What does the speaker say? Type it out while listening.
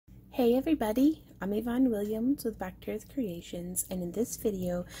Hey everybody, I'm Yvonne Williams with Back to Earth Creations, and in this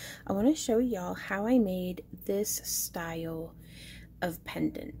video I want to show y'all how I made this style of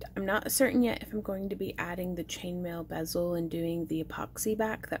pendant. I'm not certain yet if I'm going to be adding the chainmail bezel and doing the epoxy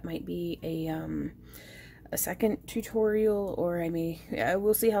back. That might be a second tutorial, or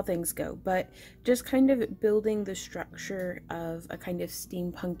we'll see how things go, but just kind of building the structure of a kind of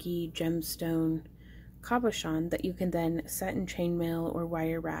steampunky gemstone cabochon that you can then set in chainmail or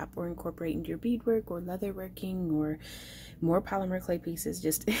wire wrap or incorporate into your beadwork or leatherworking or more polymer clay pieces,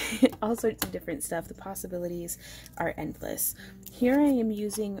 just all sorts of different stuff. The possibilities are endless. Here I am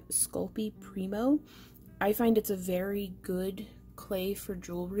using Sculpey Primo. I find it's a very good clay for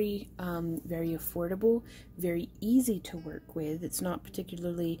jewelry, very affordable, very easy to work with. It's not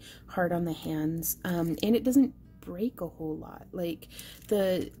particularly hard on the hands, and it doesn't break a whole lot. Like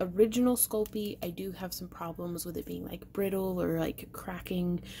the original Sculpey, I do have some problems with it being like brittle or like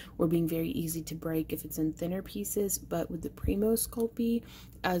cracking or being very easy to break if it's in thinner pieces, but with the Primo Sculpey,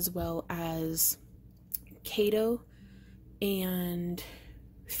 as well as Kato and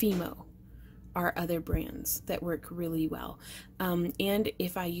Fimo, are other brands that work really well. And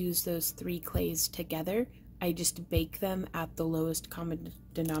if I use those three clays together, I just bake them at the lowest common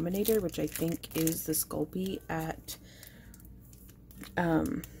denominator, which I think is the Sculpey at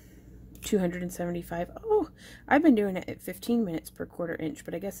 275. Oh, I've been doing it at 15 minutes per quarter inch,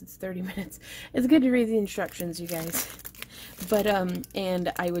 but I guess it's 30 minutes. It's good to read the instructions, you guys. But,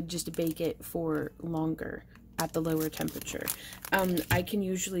 and I would just bake it for longer at the lower temperature. I can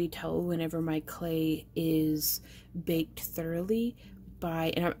usually tell whenever my clay is baked thoroughly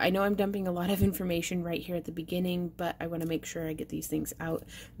by, and I know I'm dumping a lot of information right here at the beginning, but I want to make sure I get these things out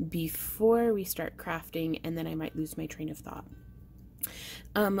before we start crafting, and then I might lose my train of thought.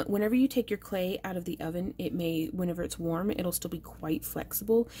 Whenever you take your clay out of the oven, whenever it's warm, it'll still be quite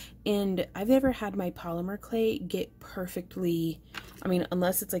flexible, and I've never had my polymer clay get perfectly,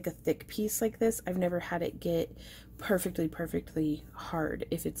 unless it's like a thick piece like this, I've never had it get perfectly hard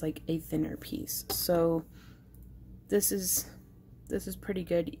if it's like a thinner piece. So this is pretty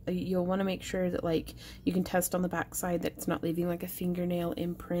good. You'll want to make sure that like you can test on the back side that it's not leaving like a fingernail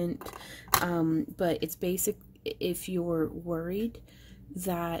imprint, but it's basic. If you're worried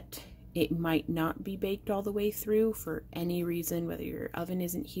that it might not be baked all the way through for any reason, whether your oven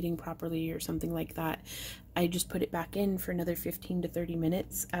isn't heating properly or something like that, I just put it back in for another 15 to 30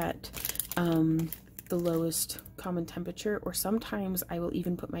 minutes at the lowest common temperature, or sometimes I will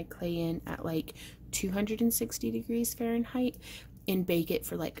even put my clay in at like 260 degrees Fahrenheit and bake it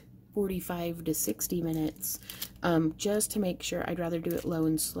for like 45 to 60 minutes, just to make sure. I'd rather do it low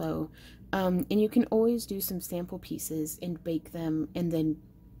and slow. And you can always do some sample pieces and bake them and then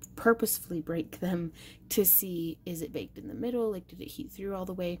purposefully break them to see, is it baked in the middle, like did it heat through all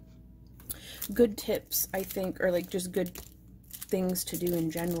the way. Good tips, I think, or like just good things to do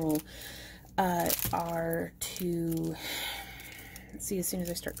in general, are to see, as soon as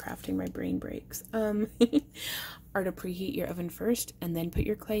I start crafting my brain breaks, are to preheat your oven first and then put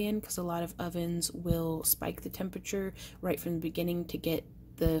your clay in, because a lot of ovens will spike the temperature right from the beginning to get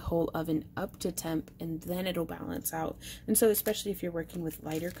the whole oven up to temp, and then it'll balance out. And so especially if you're working with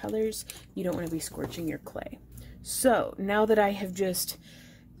lighter colors, you don't want to be scorching your clay. So now that I have just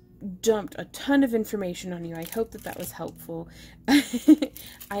dumped a ton of information on you, I hope that was helpful.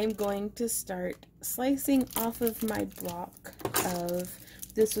 I'm going to start slicing off of my block of,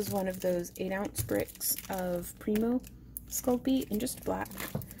 this was one of those 8-ounce bricks of Primo Sculpey in just black,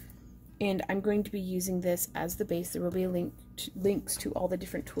 and I'm going to be using this as the base. There will be links to all the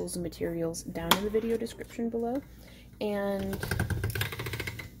different tools and materials down in the video description below. And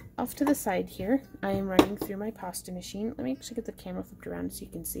off to the side here, I am running through my pasta machine. Let me actually get the camera flipped around so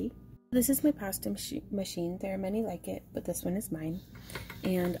you can see. This is my pasta machine. There are many like it, but this one is mine.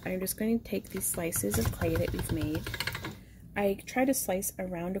 And I'm just going to take these slices of clay that we've made. I try to slice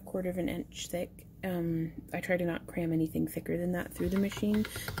around 1/4 inch thick. I try to not cram anything thicker than that through the machine,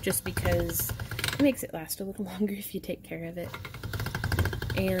 just because it makes it last a little longer if you take care of it.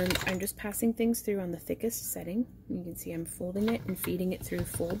 And I'm just passing things through on the thickest setting. You can see I'm folding it and feeding it through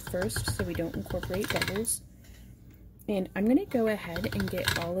fold first so we don't incorporate bubbles. And I'm going to go ahead and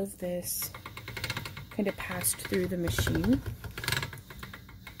get all of this kind of passed through the machine.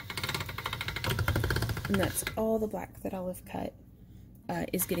 And that's all the black that I'll have cut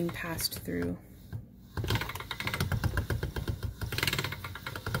is getting passed through.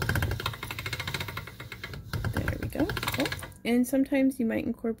 There we go. Oh, and sometimes you might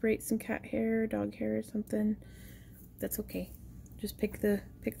incorporate some cat hair, dog hair, or something. That's okay. Just pick the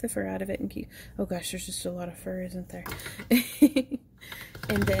fur out of it and keep. Oh gosh, there's just a lot of fur, isn't there?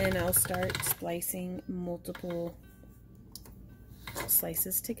 And then I'll start splicing multiple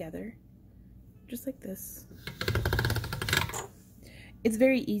slices together, just like this. It's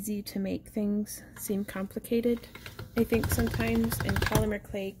very easy to make things seem complicated, I think sometimes, and polymer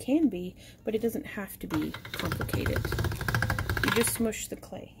clay can be, but it doesn't have to be complicated. You just smush the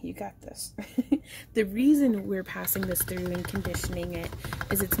clay. You got this. The reason we're passing this through and conditioning it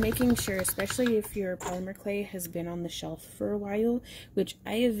is it's making sure, especially if your polymer clay has been on the shelf for a while, which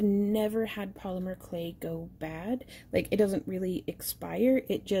I have never had polymer clay go bad. Like, it doesn't really expire.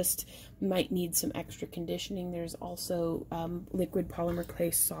 It just might need some extra conditioning. There's also liquid polymer clay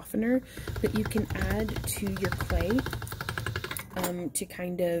softener that you can add to your clay to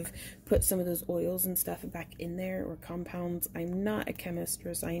kind of put some of those oils and stuff back in there, or compounds. I'm not a chemist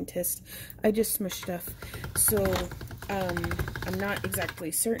or a scientist. I just smush stuff. So I'm not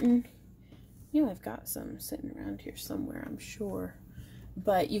exactly certain. You know, I've got some sitting around here somewhere, I'm sure.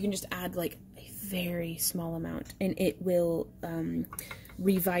 But you can just add like a very small amount and it will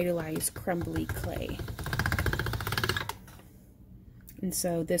revitalize crumbly clay. And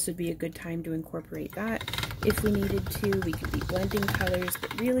so this would be a good time to incorporate that. If we needed to, we could be blending colors,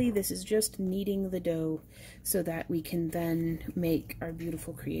 but really this is just kneading the dough so that we can then make our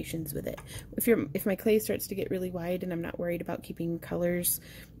beautiful creations with it. If my clay starts to get really wide and I'm not worried about keeping colors,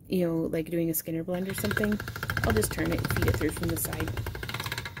 you know, like doing a Skinner blend or something, I'll just turn it and feed it through from the side.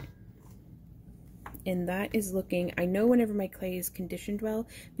 And that is looking, I know whenever my clay is conditioned well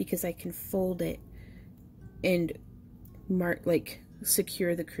because I can fold it and mark, like,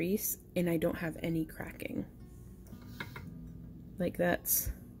 secure the crease, and I don't have any cracking. Like,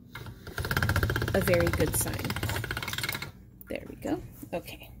 that's a very good sign. There we go.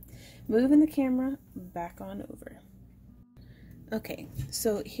 Okay, moving the camera back on over. Okay,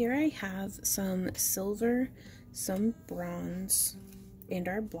 so here I have some silver, some bronze, and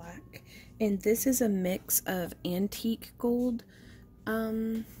our black, and this is a mix of antique gold.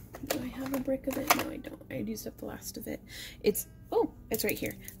 Do I have a brick of it? No, I don't. I used up the last of it. It's right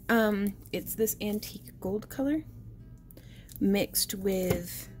here. It's this antique gold color mixed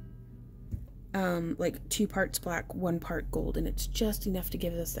with like 2 parts black, 1 part gold, and it's just enough to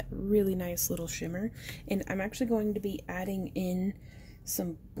give us that really nice little shimmer. And I'm actually going to be adding in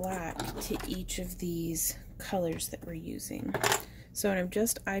some black to each of these colors that we're using. So I'm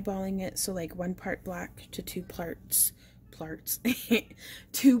just eyeballing it, so like 1 part black to 2 parts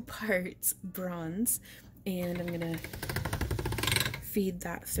 2 parts bronze, and I'm gonna feed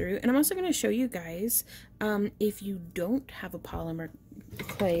that through. And I'm also going to show you guys, if you don't have a polymer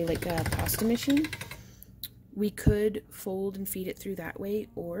clay, like a pasta machine, we could fold and feed it through that way,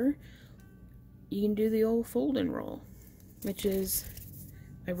 or you can do the old fold and roll, which is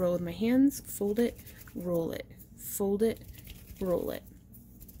I roll with my hands, fold it, roll it, fold it, roll it.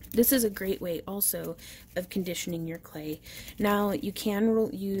 This is a great way also of conditioning your clay. Now you can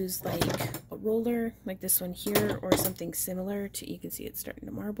use like a roller like this one here, or something similar to, you can see it's starting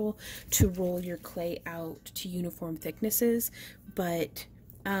to marble, to roll your clay out to uniform thicknesses. But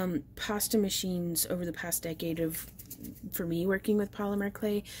pasta machines over the past decade for me working with polymer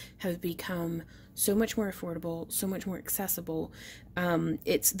clay have become so much more affordable, so much more accessible.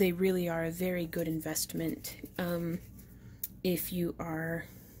 They really are a very good investment if you are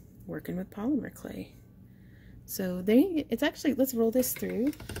working with polymer clay. So it's actually, let's roll this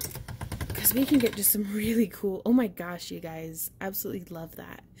through because we can get just some really cool, oh my gosh, you guys, absolutely love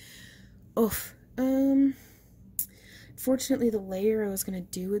that. Oof. Fortunately the layer I was gonna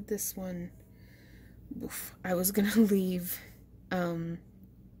do with this one, oof, I was gonna leave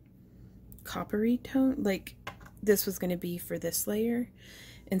coppery tone, like this was gonna be for this layer,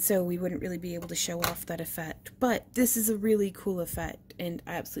 and so we wouldn't really be able to show off that effect. But this is a really cool effect, and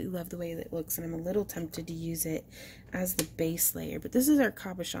I absolutely love the way that it looks, and I'm a little tempted to use it as the base layer. But this is our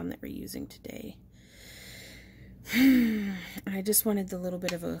cabochon that we're using today. I just wanted the little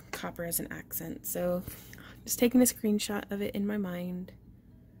bit of a copper as an accent, so just taking a screenshot of it in my mind.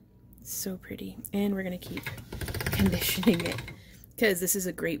 It's so pretty, and we're gonna keep conditioning it because this is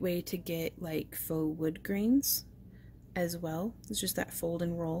a great way to get like faux wood grains as well. It's just that fold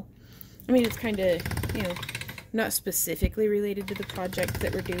and roll. I mean, it's kind of, you know, not specifically related to the project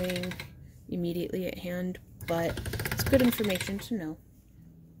that we're doing immediately at hand, but it's good information to know.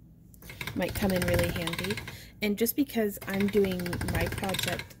 Might come in really handy. And just because I'm doing my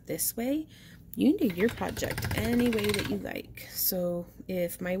project this way, you can do your project any way that you like. So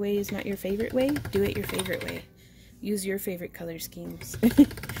if my way is not your favorite way, do it your favorite way. Use your favorite color schemes.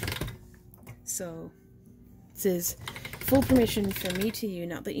 So this is full permission from me to you,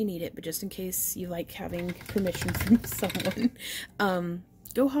 not that you need it, but just in case you like having permission from someone.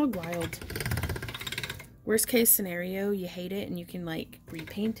 go hog wild. Worst case scenario, you hate it and you can like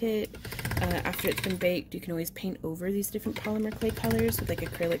repaint it. After it's been baked, you can always paint over these different polymer clay colors with like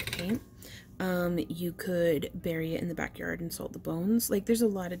acrylic paint. You could bury it in the backyard and salt the bones. Like, there's a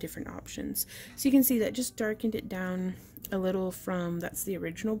lot of different options. So you can see that just darkened it down a little from, that's the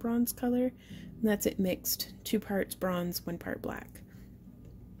original bronze color. And that's it mixed, 2 parts bronze, 1 part black.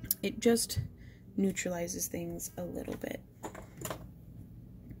 It just neutralizes things a little bit.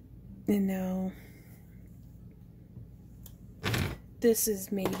 And now, this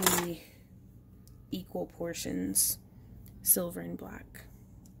is maybe equal portions silver and black.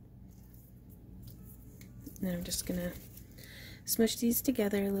 And I'm just gonna smush these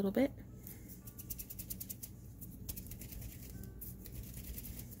together a little bit.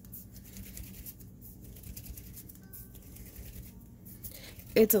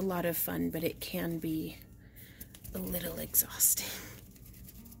 It's a lot of fun, but it can be a little exhausting.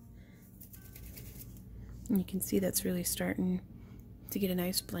 And you can see that's really starting to get a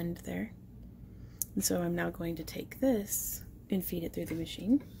nice blend there. And so I'm now going to take this and feed it through the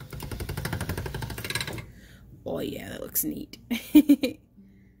machine. Oh yeah, that looks neat.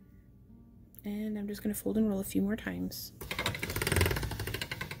 And I'm just going to fold and roll a few more times.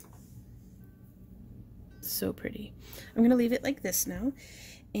 So pretty. I'm going to leave it like this now.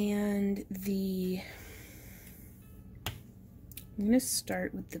 And I'm going to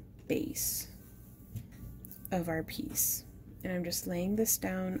start with the base of our piece. And I'm just laying this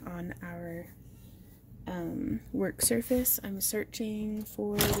down on our work surface. I'm searching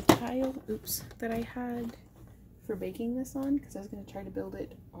for the tile, that I had for baking this on, because I was going to try to build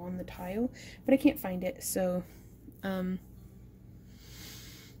it on the tile, but I can't find it, so I'll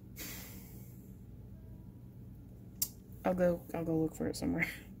go look for it somewhere.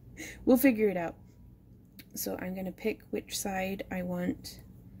 We'll figure it out. So I'm going to pick which side I want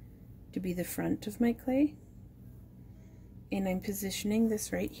to be the front of my clay, and I'm positioning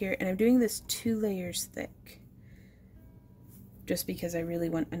this right here, and I'm doing this 2 layers thick just because I really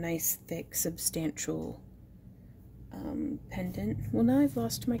want a nice thick substantial pendant. Well, now I've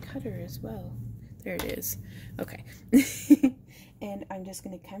lost my cutter as well. There it is. Okay. And I'm just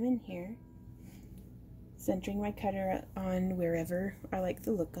going to come in here, centering my cutter on wherever I like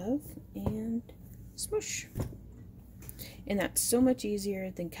the look of, and smoosh. And that's so much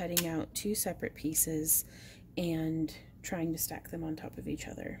easier than cutting out 2 separate pieces and trying to stack them on top of each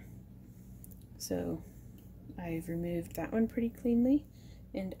other. So I've removed that one pretty cleanly,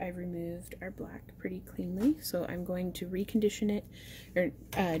 and I've removed our black pretty cleanly. So I'm going to recondition it, or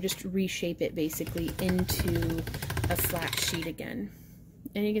just reshape it basically into a flat sheet again.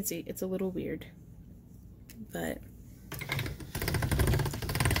 And you can see it's a little weird, but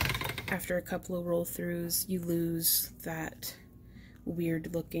after a couple of roll throughs, you lose that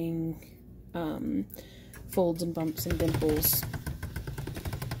weird looking folds and bumps and dimples.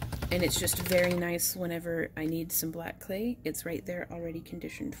 And it's just very nice whenever I need some black clay. It's right there already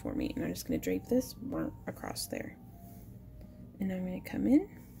conditioned for me. And I'm just going to drape this across there. And I'm going to come in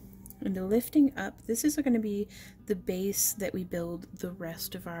and lifting up. This is going to be the base that we build the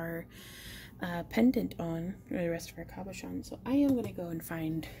rest of our pendant on, or the rest of our cabochon. So I am going to go and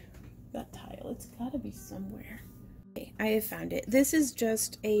find that tile. It's got to be somewhere. Okay, I have found it. This is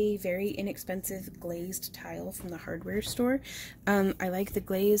just a very inexpensive glazed tile from the hardware store. I like the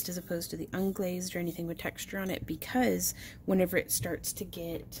glazed as opposed to the unglazed or anything with texture on it, because whenever it starts to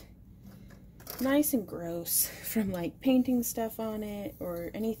get nice and gross from like painting stuff on it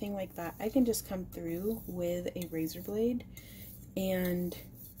or anything like that, I can just come through with a razor blade and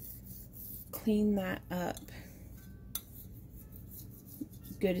clean that up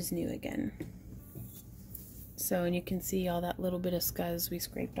good as new again. So, and you can see all that little bit of scuzz we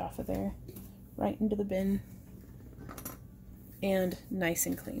scraped off of there right into the bin, and nice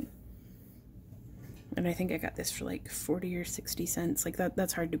and clean. And I think I got this for like 40 or 60 cents. Like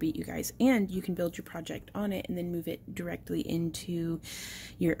that's hard to beat, you guys. And you can build your project on it and then move it directly into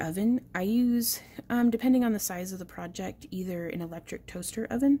your oven. I use, depending on the size of the project, either an electric toaster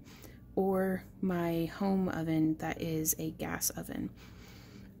oven or my home oven that is a gas oven.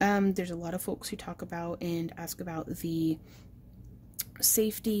 There's a lot of folks who talk about and ask about the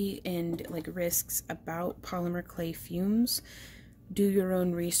safety and like risks about polymer clay fumes. Do your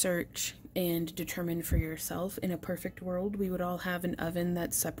own research and determine for yourself. In a perfect world, we would all have an oven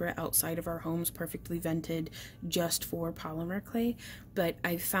that's separate outside of our homes, perfectly vented just for polymer clay. But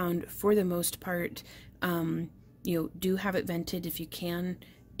I've found for the most part, you know, do have it vented if you can,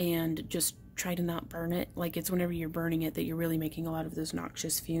 and just try to not burn it. Like, it's whenever you're burning it that you're really making a lot of those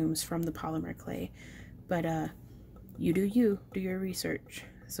noxious fumes from the polymer clay. But you do you, do your research.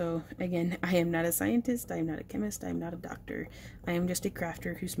 So again, I am not a scientist, I am not a chemist, I am not a doctor. I am just a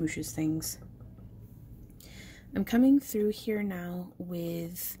crafter who smooshes things. I'm coming through here now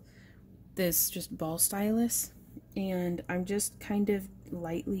with this just ball stylus, and I'm just kind of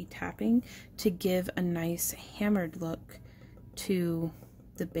lightly tapping to give a nice hammered look to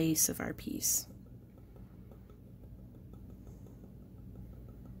the base of our piece.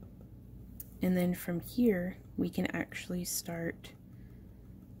 And then from here, we can actually start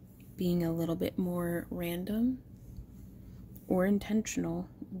being a little bit more random or intentional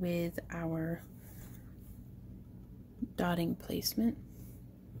with our dotting placement.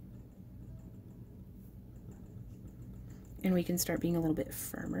 And we can start being a little bit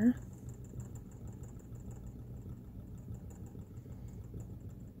firmer.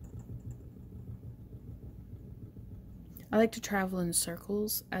 I like to travel in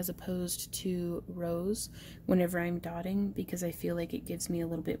circles as opposed to rows whenever I'm dotting, because I feel like it gives me a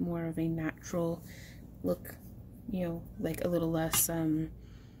little bit more of a natural look, you know, like a little less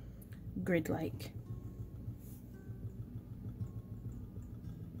grid-like.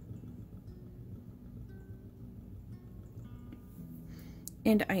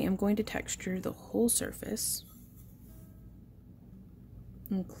 And I am going to texture the whole surface,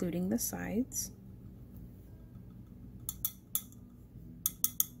 including the sides.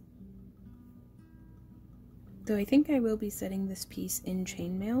 Though I think I will be setting this piece in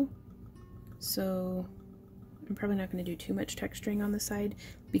chainmail, so I'm probably not going to do too much texturing on the side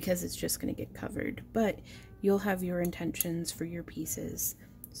because it's just going to get covered. But you'll have your intentions for your pieces.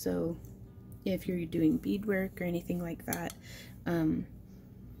 So if you're doing beadwork or anything like that,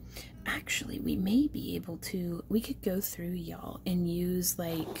 actually we may be able to, we could go through, y'all, and use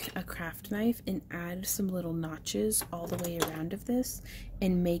like a craft knife and add some little notches all the way around of this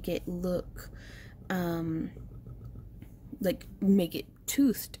and make it look like make it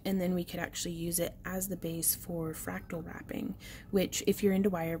toothed, and then we could actually use it as the base for fractal wrapping, which if you're into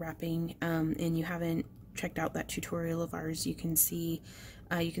wire wrapping and you haven't checked out that tutorial of ours, you can see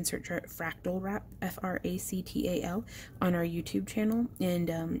you can search for fractal wrap, F-R-A-C-T-A-L, on our YouTube channel,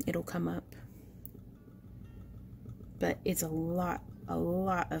 and it'll come up. But it's a lot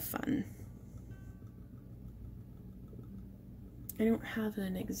of fun. I don't have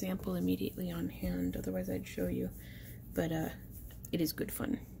an example immediately on hand, otherwise I'd show you. But it is good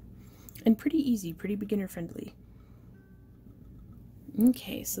fun. And pretty easy, pretty beginner friendly.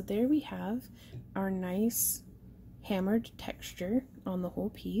 Okay, so there we have our nice hammered texture on the whole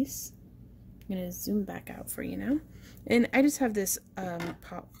piece. I'm going to zoom back out for you now. And I just have this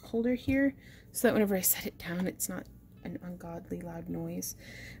pop holder here so that whenever I set it down, it's not an ungodly loud noise.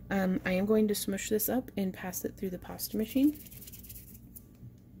 I am going to smush this up and pass it through the pasta machine.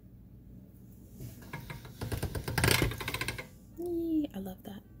 I love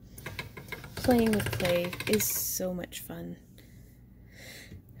that. Playing with clay is so much fun.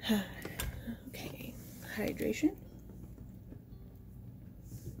 Okay, hydration.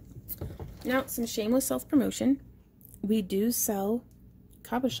 Now, some shameless self-promotion. We do sell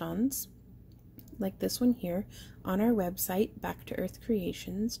cabochons, like this one here, on our website,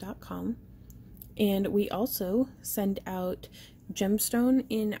 backtoearthcreations.com. And we also send out gemstone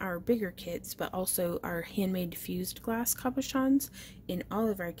in our bigger kits, but also our handmade fused glass cabochons in all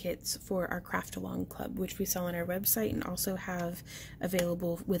of our kits for our craft along club, which we sell on our website and also have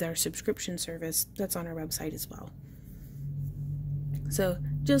available with our subscription service that's on our website as well. So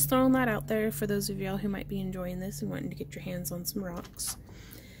just throwing that out there for those of y'all who might be enjoying this and wanting to get your hands on some rocks.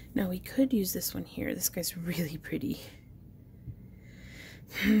 Now we could use this one here. This guy's really pretty.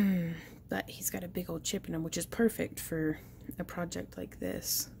 But he's got a big old chip in him, which is perfect for a project like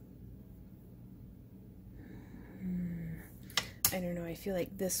this. I don't know, I feel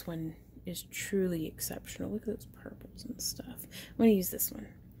like this one is truly exceptional. Look at those purples and stuff. I'm going to use this one.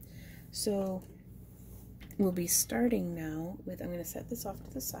 So we'll be starting now with, I'm going to set this off to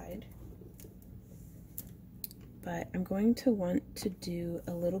the side, but I'm going to want to do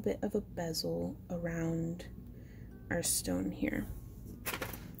a little bit of a bezel around our stone here.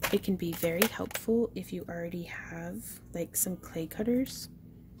 It can be very helpful if you already have like some clay cutters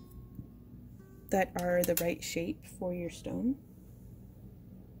that are the right shape for your stone.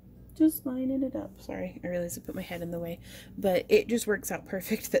 Just lining it up. Sorry, I realized I put my head in the way, but it just works out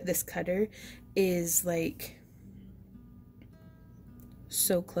perfect that this cutter is like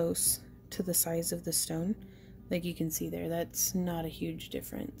so close to the size of the stone. Like you can see there, that's not a huge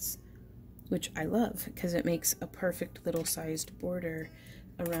difference, which I love because it makes a perfect little sized border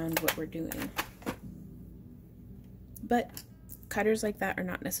around what we're doing. But cutters like that are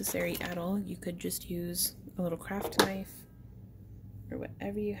not necessary at all. You could just use a little craft knife, or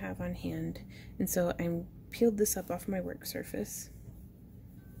whatever you have on hand. And so I'm peeled this up off my work surface,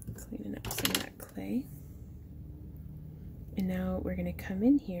 cleaning up some of that clay. And now we're going to come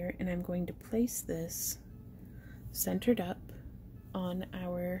in here and I'm going to place this centered up on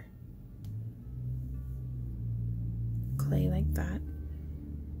our clay like that.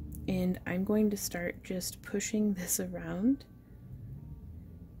 And I'm going to start just pushing this around.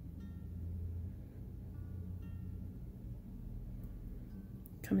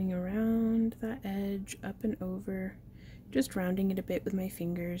 Coming around that edge, up and over, just rounding it a bit with my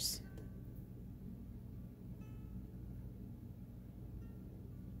fingers.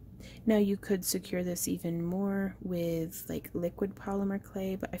 Now you could secure this even more with like liquid polymer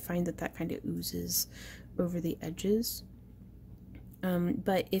clay, but I find that that kind of oozes over the edges.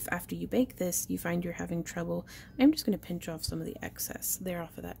 But if after you bake this you find you're having trouble, I'm just going to pinch off some of the excess there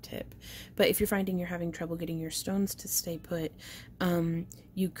off of that tip. But if you're finding you're having trouble getting your stones to stay put,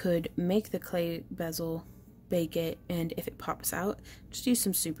 you could make the clay bezel, bake it, and if it pops out, just use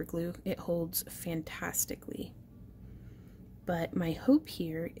some super glue. It holds fantastically. But my hope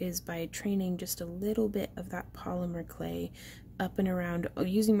here is by training just a little bit of that polymer clay up and around,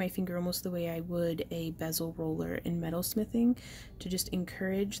 using my finger almost the way I would a bezel roller in metalsmithing, to just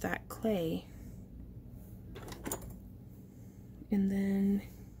encourage that clay. And then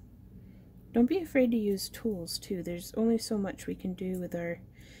don't be afraid to use tools too. There's only so much we can do with our,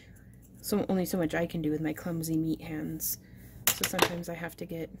 only so much I can do with my clumsy meat hands. So sometimes I have to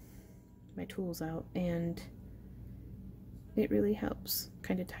get my tools out, and it really helps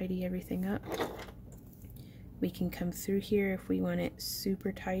kind of tidy everything up. We can come through here if we want it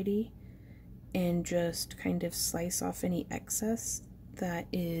super tidy and just kind of slice off any excess that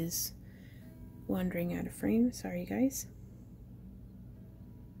is wandering out of frame. Sorry guys.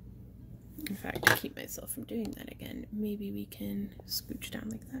 In fact, to keep myself from doing that again, maybe we can scooch down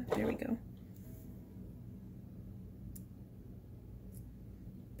like that. There we go.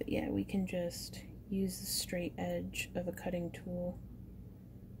 But yeah, we can just use the straight edge of a cutting tool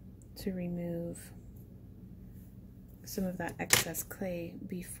to remove some of that excess clay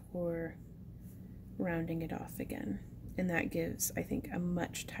before rounding it off again. And that gives, I think, a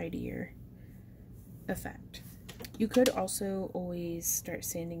much tidier effect. You could also always start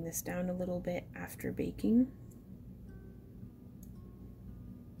sanding this down a little bit after baking.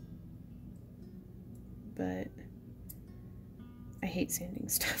 But I hate sanding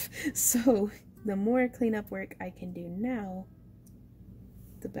stuff. So the more cleanup work I can do now,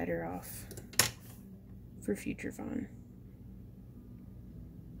 the better off for future Vaughn.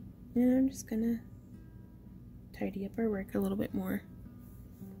 And I'm just gonna tidy up our work a little bit more.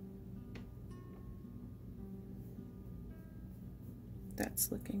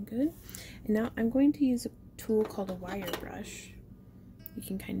 That's looking good. And now I'm going to use a tool called a wire brush. You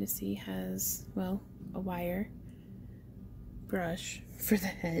can kind of see has, well, a wire brush for the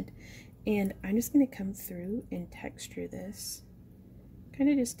head. And I'm just going to come through and texture this, kind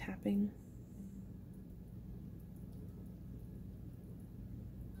of just tapping.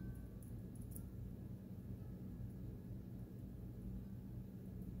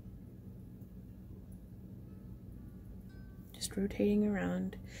 Just rotating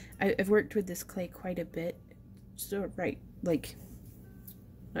around. I've worked with this clay quite a bit, so like,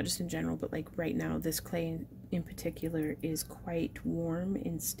 not just in general, but like right now, this clay in particular is quite warm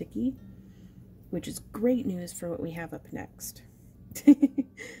and sticky, which is great news for what we have up next.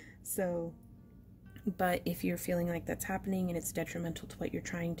 So, but if you're feeling like that's happening and it's detrimental to what you're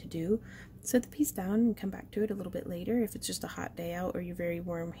trying to do, set the piece down and come back to it a little bit later. If it's just a hot day out or you're very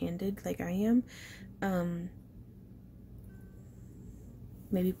warm-handed like I am,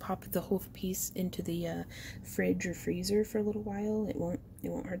 maybe pop the whole piece into the fridge or freezer for a little while. It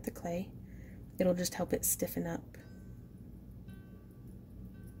won't hurt the clay. It'll just help it stiffen up.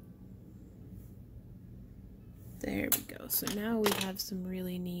 There we go. So now we have some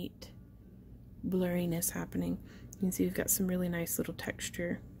really neat blurriness happening. You can see we've got some really nice little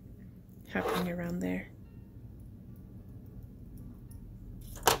texture happening around there.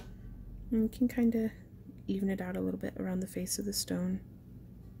 And you can kind of even it out a little bit around the face of the stone.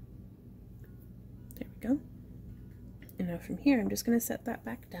 There we go. And now from here, I'm just going to set that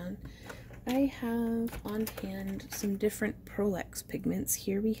back down. I have on hand some different Prolex pigments.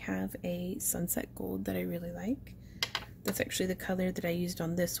 Here we have a sunset gold that I really like. That's actually the color that I used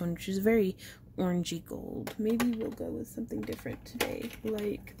on this one, which is very orangey gold. Maybe we'll go with something different today,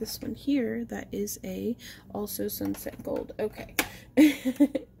 like this one here that is a also sunset gold. Okay.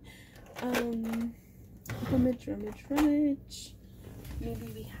 Rummage.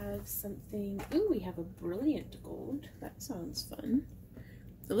 maybe we have something, ooh, we have a brilliant gold. That sounds fun.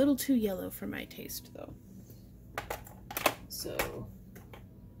 A little too yellow for my taste though. So,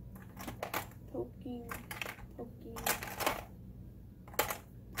 poking,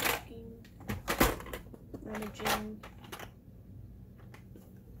 rummaging.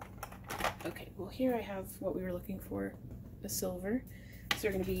 Okay, well here I have what we were looking for, a silver. So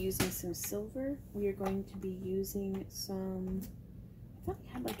we're going to be using some silver. We are going to be using some, I thought we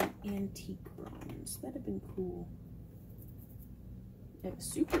had like an antique bronze. That'd have been cool. And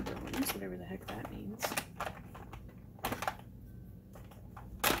super bronze, whatever the heck that means.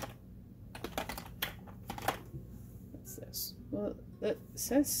 What's this? Well, it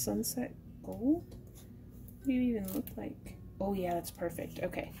says sunset gold. What do you even look like? Oh yeah, that's perfect.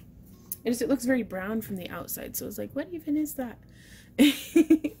 Okay. It looks very brown from the outside, so I was like, what even is that?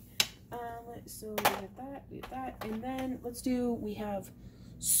 So we have that, and then we have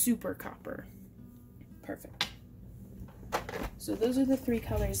super copper. Perfect. So those are the three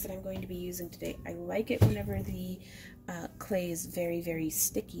colors that I'm going to be using today. I like it whenever the clay is very, very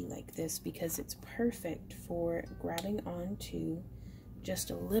sticky like this because it's perfect for grabbing onto just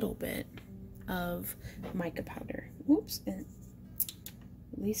a little bit of mica powder. Oops, and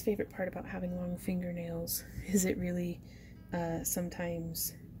least favorite part about having long fingernails is it really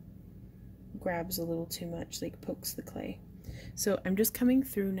sometimes grabs a little too much, like pokes the clay. So I'm just coming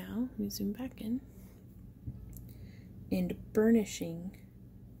through now, let me zoom back in, and burnishing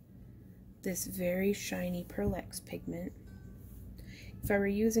this very shiny Pearlex pigment. If I were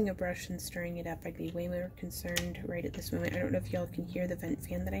using a brush and stirring it up, I'd be way more concerned right at this moment. I don't know if y'all can hear the vent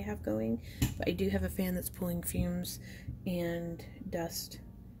fan that I have going, but I do have a fan that's pulling fumes and dust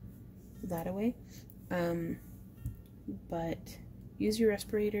that away. But use your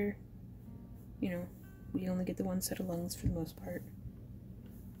respirator. You know, we only get the one set of lungs for the most part.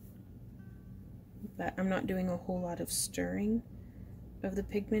 But I'm not doing a whole lot of stirring of the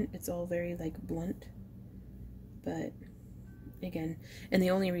pigment. It's all very like blunt. But again, and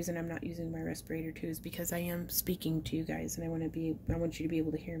the only reason I'm not using my respirator too is because I am speaking to you guys and I want you to be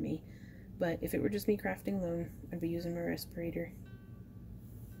able to hear me. But if it were just me crafting alone, I'd be using my respirator.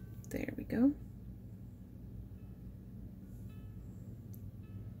 There we go.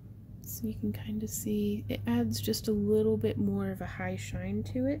 So you can kind of see it adds just a little bit more of a high shine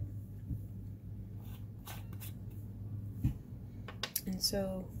to it. And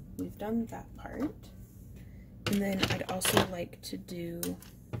so we've done that part. And then I'd also like to do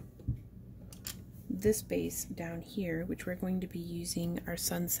this base down here, which we're going to be using our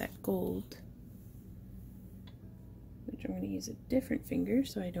sunset gold, which I'm going to use a different finger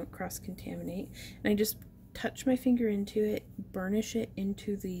so I don't cross-contaminate. And I just touch my finger into it, burnish it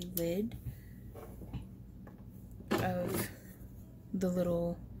into the lid of the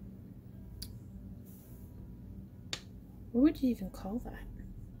little, what would you even call that?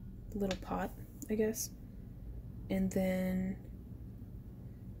 The little pot, I guess. And then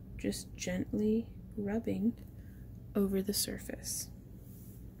just gently rubbing over the surface.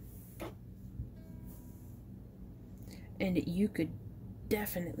 And you could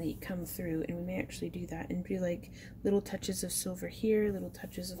definitely come through, and we may actually do that, and do like little touches of silver here, little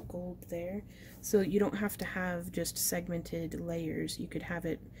touches of gold there. So you don't have to have just segmented layers. You could have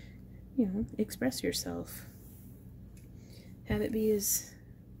it, you know, express yourself. Have it be as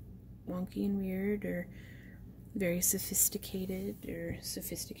wonky and weird, or very sophisticated, or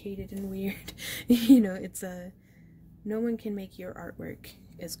sophisticated and weird. You know, it's no one can make your artwork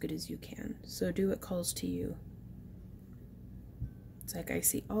as good as you can. So do what calls to you. It's like I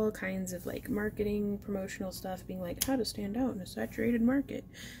see all kinds of like marketing, promotional stuff being like how to stand out in a saturated market.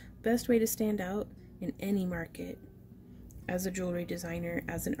 Best way to stand out in any market as a jewelry designer,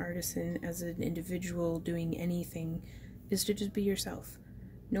 as an artisan, as an individual doing anything is to just be yourself.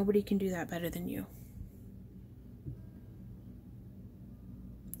 Nobody can do that better than you.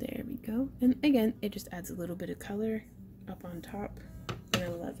 There we go. And again, it just adds a little bit of color up on top. And I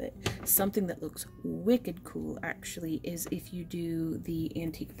love it. Something that looks wicked cool actually is if you do the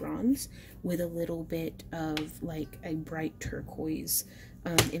antique bronze with a little bit of like a bright turquoise.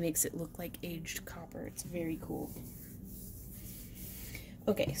 It makes it look like aged copper. It's very cool.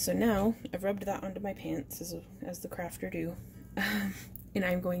 Okay, so now I've rubbed that onto my pants as the crafter do. And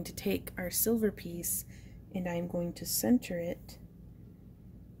I'm going to take our silver piece and I'm going to center it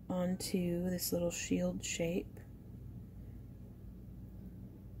onto this little shield shape.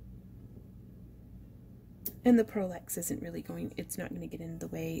 And the Pearlex isn't really it's not going to get in the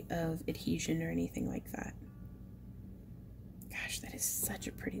way of adhesion or anything like that. Gosh, that is such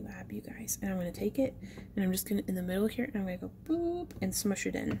a pretty lab, you guys. And I'm going to take it, and I'm just going to, in the middle here, and I'm going to go boop, and smush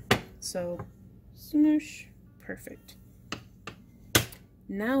it in. So, smoosh. Perfect.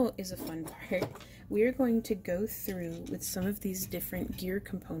 Now is a fun part. We are going to go through with some of these different gear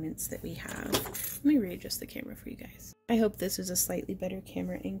components that we have. Let me readjust the camera for you guys. I hope this is a slightly better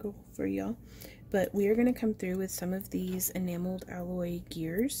camera angle for y'all. But we are going to come through with some of these enameled alloy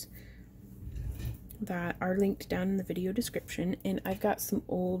gears that are linked down in the video description. And I've got some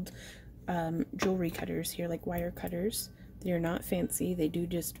old jewelry cutters here, like wire cutters. They're not fancy, they do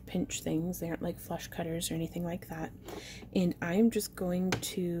just pinch things. They aren't like flush cutters or anything like that. And I'm just going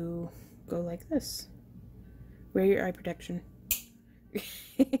to go like this. Wear your eye protection.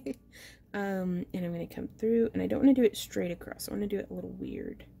 And I'm going to come through, and I don't want to do it straight across. I want to do it a little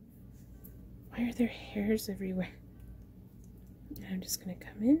weird. Why are there hairs everywhere? And I'm just going to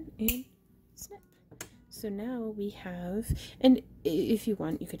come in and snip. So now we have, and if you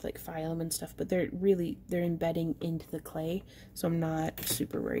want, you could like file them and stuff, but they're embedding into the clay, so I'm not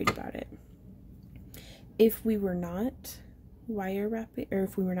super worried about it. If we were not wire wrapping, or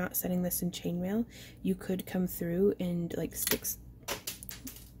if we were not setting this in chainmail, you could come through and like stick,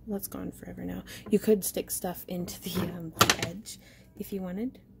 well, it's gone forever now. You could stick stuff into the edge if you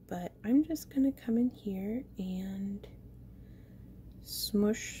wanted, but I'm just gonna come in here and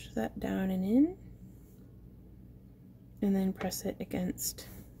smush that down and in. And then press it against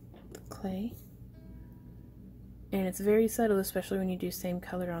the clay. And it's very subtle, especially when you do same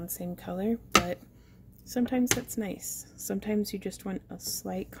color on same color, but sometimes that's nice. Sometimes you just want a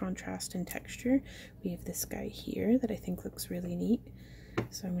slight contrast in texture. We have this guy here that I think looks really neat.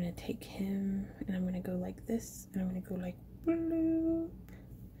 So I'm going to take him, and I'm going to go like this, and I'm going to go like bloop.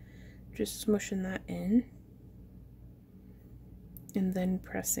 Just smushing that in. And then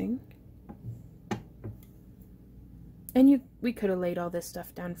pressing. And we could have laid all this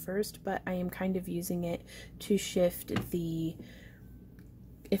stuff down first, but I am kind of using it to shift the,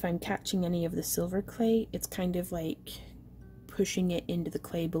 if I'm catching any of the silver clay, it's kind of like pushing it into the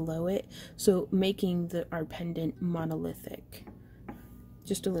clay below it, so making our pendant monolithic.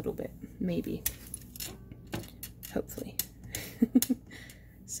 Just a little bit, maybe. Hopefully.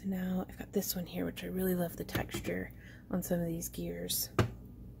 So now I've got this one here, which I really love the texture on some of these gears.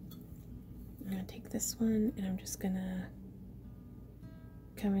 I'm going to take this one, and I'm just going to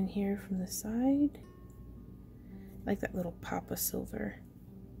come in here from the side. I like that little pop of silver.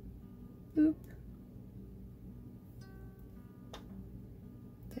 Boop.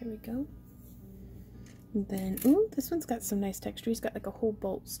 There we go. And then, ooh, this one's got some nice texture. He's got like a whole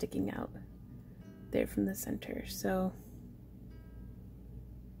bolt sticking out there from the center. So,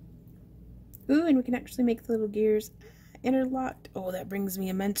 ooh, and we can actually make the little gears interlocked. Oh, that brings me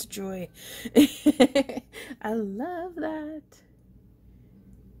immense joy. I love that.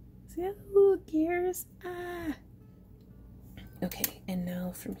 See, ooh, gears. Ah. Okay, and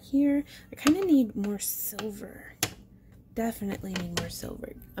now from here, I kind of need more silver. Definitely need more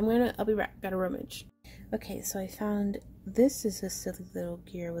silver. I'll be back. Gotta rummage. Okay, so I found this is a silly little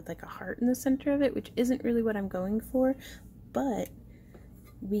gear with like a heart in the center of it, which isn't really what I'm going for, but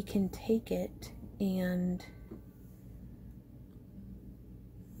we can take it and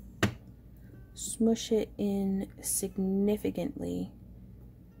smush it in significantly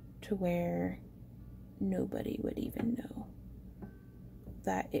to where nobody would even know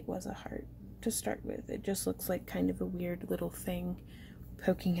that it was a heart to start with. It just looks like kind of a weird little thing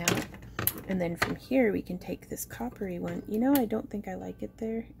poking out. And then from here we can take this coppery one. You know, I don't think I like it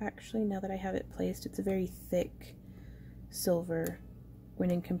there, actually, now that I have it placed. It's a very thick silver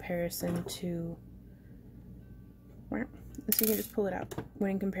when in comparison to, so you can just pull it out.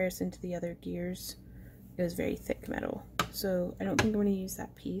 When in comparison to the other gears, it was very thick metal. So I don't think I'm going to use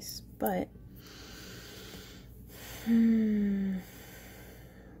that piece, but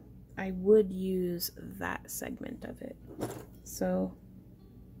I would use that segment of it. So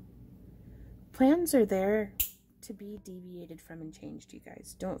plans are there to be deviated from and changed, you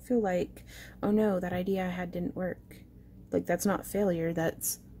guys. Don't feel like, oh no, that idea I had didn't work. Like, that's not failure,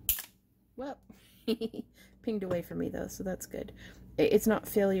 that's, well, pinged away from me though, so that's good. It's not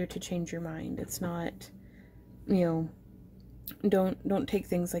failure to change your mind. It's not, you know, don't take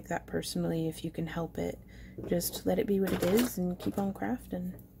things like that personally if you can help it. Just let it be what it is and keep on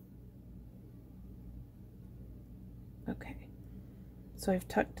crafting. Okay, so I've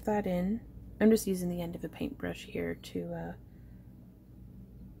tucked that in. I'm just using the end of a paintbrush here to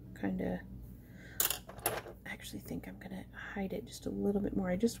kind of, I actually think I'm gonna hide it just a little bit more.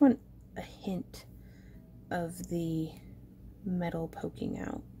 I just want a hint of the metal poking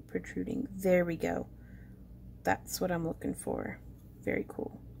out, protruding. There we go. That's what I'm looking for. Very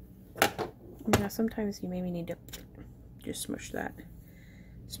cool. Now sometimes you maybe need to just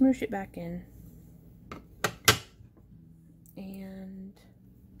smoosh it back in. And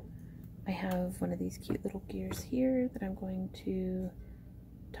I have one of these cute little gears here that I'm going to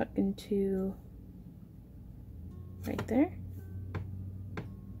tuck into right there.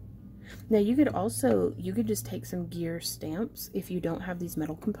 Now you could just take some gear stamps if you don't have these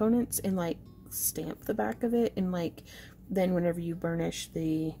metal components and like stamp the back of it, and like then whenever you burnish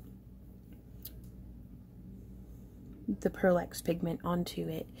the Pearl-X pigment onto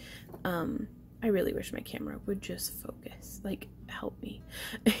it, I really wish my camera would just focus, like help me.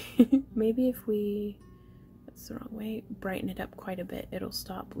 Maybe if we, that's the wrong way, brighten it up quite a bit, it'll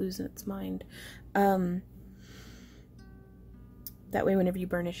stop losing its mind. That way whenever you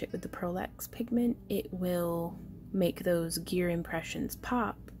burnish it with the Pearl-X pigment, it will make those gear impressions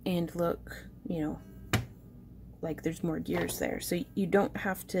pop and look, you know, like there's more gears there. So you don't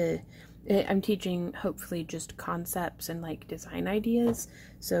have to, I'm teaching hopefully just concepts and like design ideas.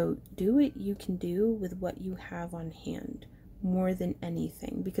 So do what you can do with what you have on hand more than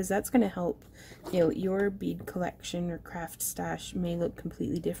anything, because that's going to help. You know, your bead collection or craft stash may look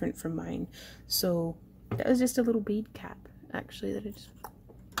completely different from mine. So that was just a little bead cap actually that I just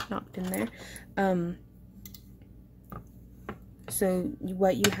knocked in there. So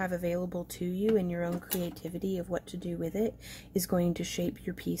what you have available to you and your own creativity of what to do with it is going to shape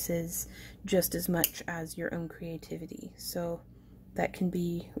your pieces just as much as your own creativity. So that can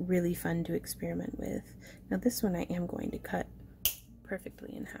be really fun to experiment with. Now this one I am going to cut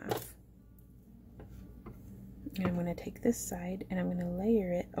perfectly in half. And I'm going to take this side and I'm going to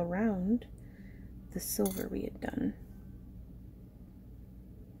layer it around the silver we had done.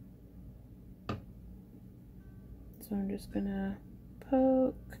 So I'm just gonna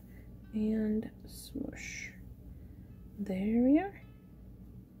poke and smoosh. There we are.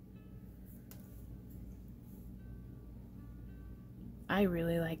 I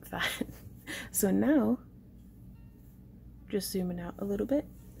really like that. So now, just zooming out a little bit,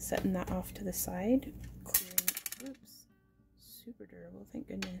 setting that off to the side, clearing, oops, super durable, thank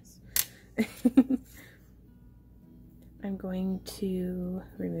goodness. I'm going to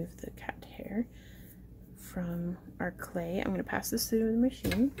remove the cat hair from our clay. I'm going to pass this through the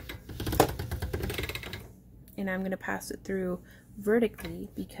machine, and I'm going to pass it through vertically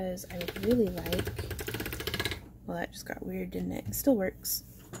because I would really like, well that just got weird, didn't it? It still works.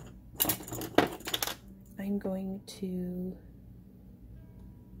 I'm going to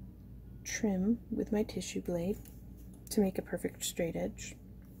trim with my tissue blade to make a perfect straight edge.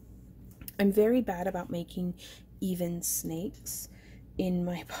 I'm very bad about making even snakes in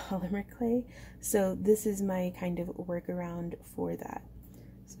my polymer clay, so this is my kind of workaround for that.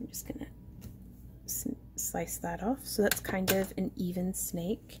 So I'm just gonna slice that off. So that's kind of an even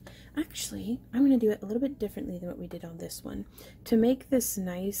snake. Actually, I'm gonna do it a little bit differently than what we did on this one. To make this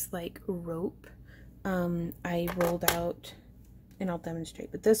nice like rope, I rolled out, and I'll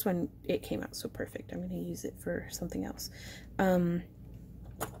demonstrate, but this one, it came out so perfect. I'm gonna use it for something else.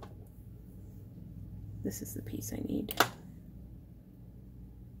 This is the piece I need.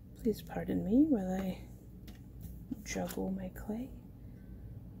 Please pardon me while I juggle my clay.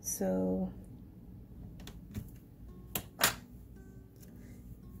 So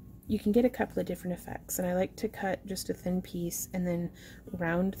you can get a couple of different effects, and I like to cut just a thin piece and then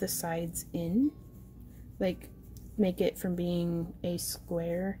round the sides in, like make it from being a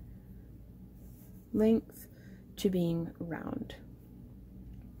square length to being round.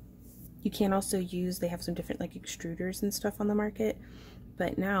 You can also use, they have some different like extruders and stuff on the market,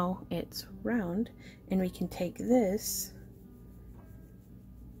 but now it's round, and we can take this.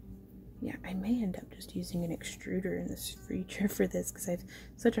 Yeah, I may end up just using an extruder in this future for this because I have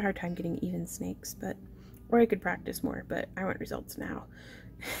such a hard time getting even snakes, but, or I could practice more, but I want results now.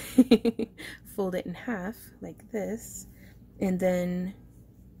 Fold it in half like this, and then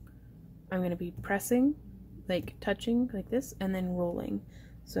I'm going to be pressing, like touching like this, and then rolling.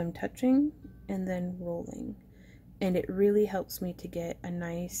 So I'm touching and then rolling, and it really helps me to get a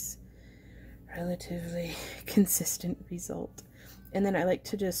nice, relatively consistent result. And then I like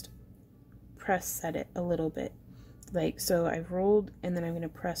to just press set it a little bit, like so I've rolled and then I'm going to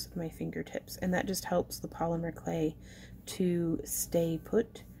press with my fingertips, and that just helps the polymer clay to stay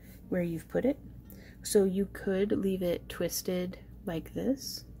put where you've put it. So you could leave it twisted like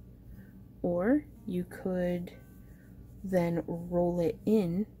this, or you could then roll it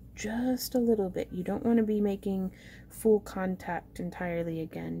in just a little bit. You don't want to be making full contact entirely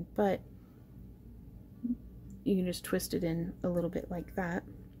again, but you can just twist it in a little bit like that,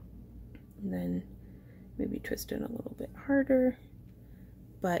 and then Maybe twist it a little bit harder.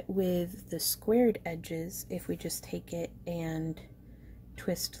 But with the squared edges, if we just take it and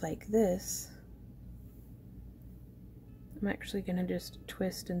twist like this, I'm actually going to just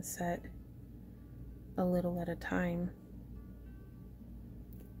twist and set a little at a time.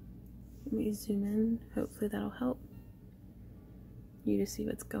 Let me zoom in. Hopefully that'll help you to see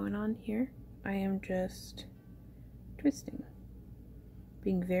what's going on here. I am just twisting,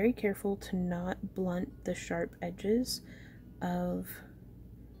 being very careful to not blunt the sharp edges of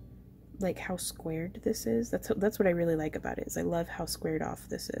like how squared this is. That's what I really like about it, is I love how squared off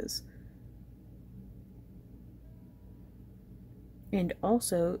this is. And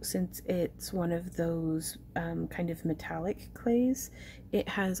also, since it's one of those kind of metallic clays, it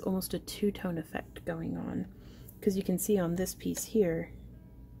has almost a two-tone effect going on. Because you can see on this piece here,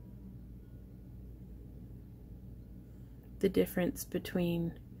 the difference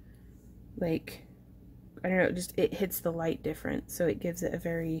between, like, I don't know, just it hits the light different. So it gives it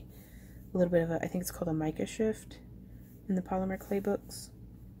a little bit of a, I think it's called a mica shift in the polymer clay books.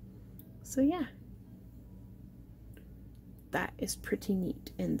 So yeah. That is pretty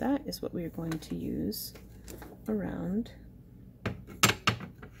neat, and that is what we are going to use around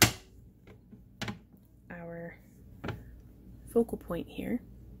our focal point here,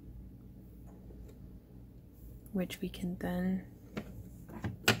 which we can then,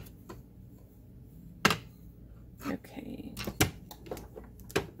 okay,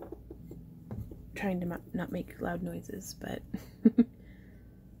 trying to not make loud noises, but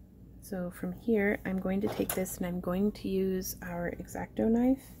so from here, I'm going to take this and I'm going to use our X-Acto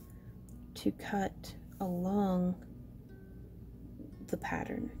knife to cut along the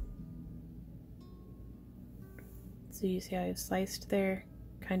pattern. So you see how I've sliced there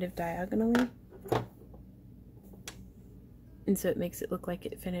kind of diagonally? And so it makes it look like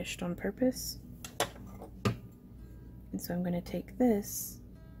it finished on purpose. And so I'm going to take this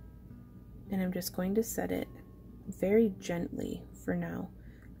and I'm just going to set it very gently for now.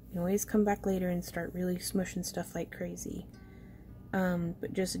 You can always come back later and start really smushing stuff like crazy.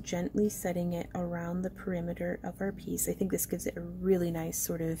 But just gently setting it around the perimeter of our piece. I think this gives it a really nice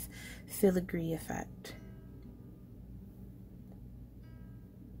sort of filigree effect.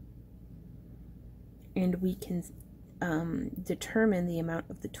 And we can determine the amount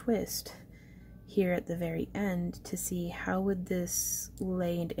of the twist here at the very end to see how would this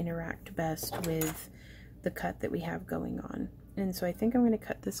lay and interact best with the cut that we have going on. And so I think I'm going to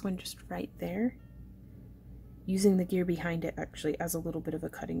cut this one just right there, using the gear behind it actually as a little bit of a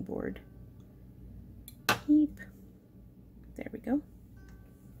cutting board. Keep. There we go.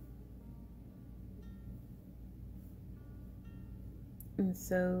 And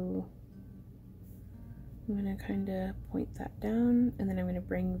so I'm going to kind of point that down, and then I'm going to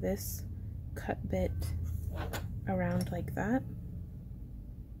bring this cut bit around like that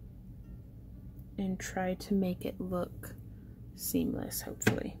and try to make it look seamless,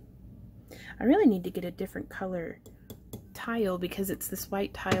 hopefully. I really need to get a different color tile because it's this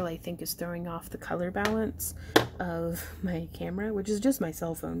white tile I think is throwing off the color balance of my camera, which is just my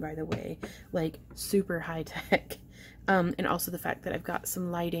cell phone, by the way, like super high tech. And also the fact that I've got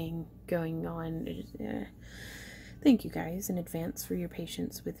some lighting going on. Thank you guys in advance for your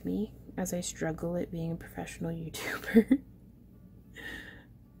patience with me as I struggle at being a professional YouTuber.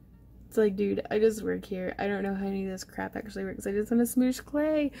 It's like, dude, I just work here. I don't know how any of this crap actually works. I just want to smoosh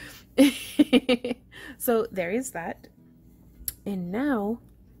clay. So there is that. And now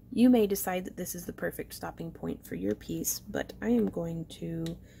you may decide that this is the perfect stopping point for your piece, but I am going to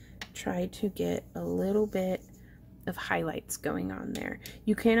try to get a little bit of highlights going on there.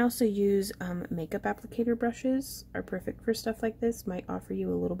 You can also use makeup applicator brushes, are perfect for stuff like this, might offer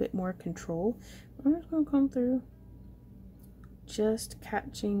you a little bit more control. I'm just gonna come through, just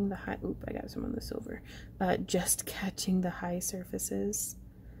catching the high, oop, I got some on the silver, just catching the high surfaces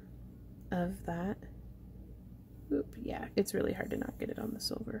of that. Oop, yeah, it's really hard to not get it on the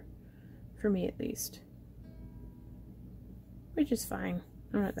silver, for me at least, which is fine.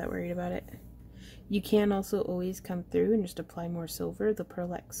 I'm not that worried about it. You can also always come through and just apply more silver. The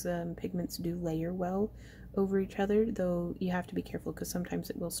Pearl-X pigments do layer well over each other, though you have to be careful because sometimes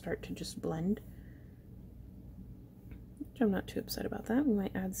it will start to just blend. Which I'm not too upset about that. We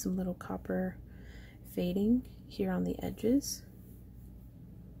might add some little copper fading here on the edges.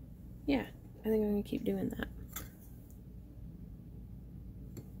 Yeah, I think I'm going to keep doing that.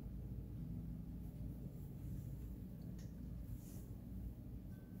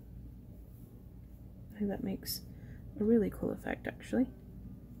 That makes a really cool effect, actually.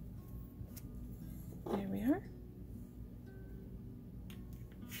 There we are.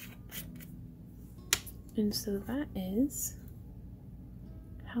 And so that is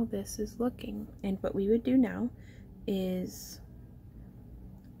how this is looking. And what we would do now is,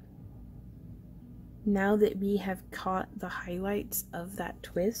 now that we have caught the highlights of that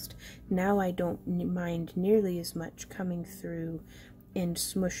twist, now I don't mind nearly as much coming through and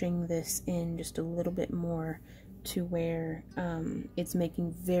smushing this in just a little bit more to where it's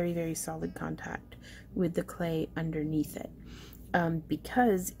making very, very solid contact with the clay underneath it.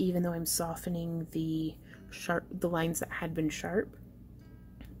 Because even though I'm softening the lines that had been sharp,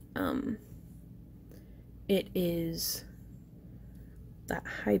 it is, that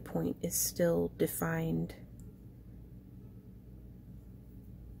high point is still defined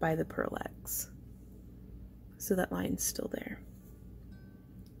by the Pearl X. So that line's still there.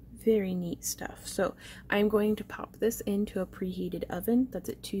 Very neat stuff. So I'm going to pop this into a preheated oven that's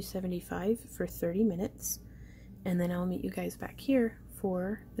at 275 for 30 minutes. And then I'll meet you guys back here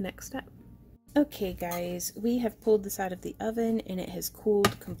for the next step. Okay guys, we have pulled this out of the oven and it has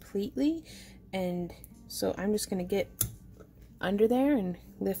cooled completely. And so I'm just going to get under there and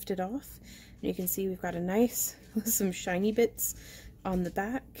lift it off. And you can see we've got a nice, some shiny bits on the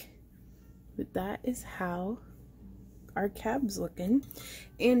back. But that is how our cab's looking.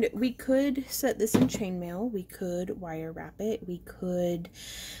 And we could set this in chainmail, we could wire wrap it, we could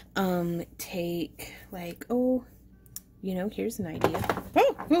take like, oh, you know, here's an idea.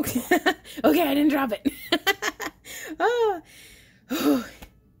 Oh, okay. Okay, I didn't drop it. Oh, oh,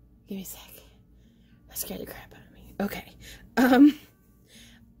 give me a sec. That scared the crap out of me. Okay.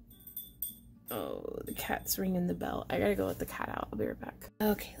 Oh, the cat's ringing the bell. I gotta go let the cat out. I'll be right back.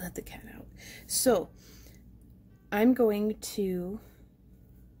 Okay, let the cat out. So I'm going to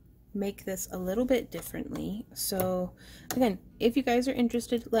make this a little bit differently. So again, if you guys are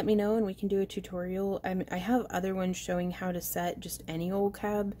interested, let me know and we can do a tutorial. I have other ones showing how to set just any old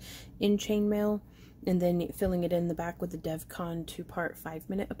cab in chainmail and then filling it in the back with the DevCon 2-part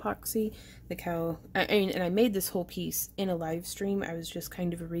 5-minute epoxy. And I made this whole piece in a live stream. I was just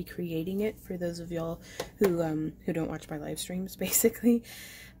kind of recreating it for those of y'all who don't watch my live streams, basically.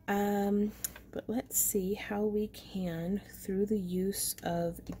 But let's see how we can, through the use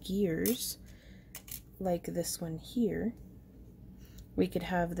of gears, like this one here, we could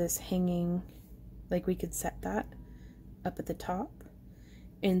have this hanging, like we could set that up at the top,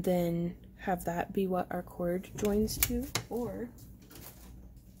 and then have that be what our cord joins to, or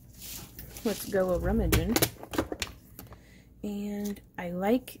let's go a rummaging. And I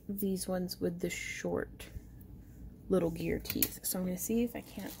like these ones with the short little gear teeth. So I'm going to see if I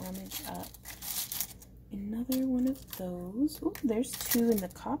can't rummage up another one of those. Oh, there's 2 in the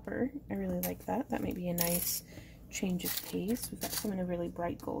copper. I really like that. That might be a nice change of pace. We've got some in a really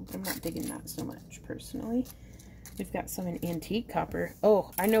bright gold, but I'm not digging that so much personally. We've got some in antique copper.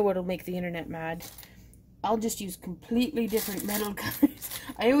 Oh, I know what'll make the internet mad. I'll just use completely different metal colors.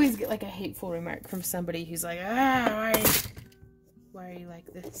 I always get like a hateful remark from somebody who's like, ah, why are you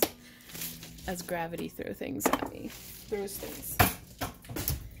like this? As gravity throws things at me.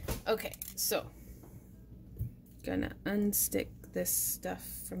 Okay, so gonna unstick this stuff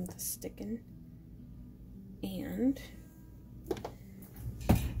from the sticking, and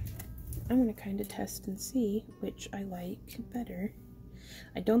I'm gonna kind of test and see which I like better.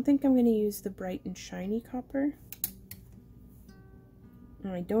 I don't think I'm gonna use the bright and shiny copper,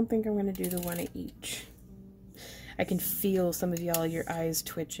 and I don't think I'm gonna do the one of each. I can feel some of y'all, your eyes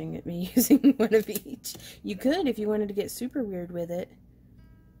twitching at me using one of each. You could, if you wanted to get super weird with it,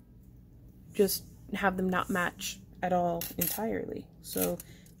 just have them not match at all entirely. So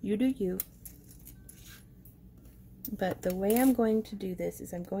you do you. But the way I'm going to do this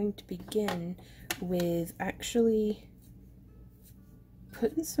is I'm going to begin with actually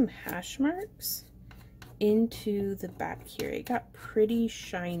putting some hash marks into the back here. It got pretty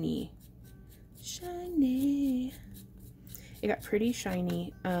shiny. It got pretty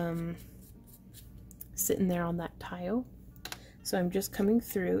shiny sitting there on that tile. So I'm just coming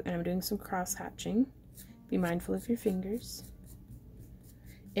through and I'm doing some cross hatching. Be mindful of your fingers.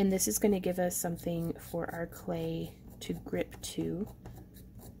 And this is going to give us something for our clay to grip to.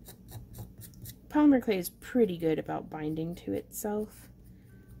 Polymer clay is pretty good about binding to itself,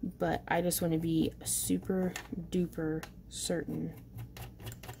 but I just want to be super duper certain.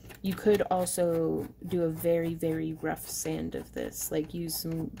 You could also do a very, very rough sand of this, like use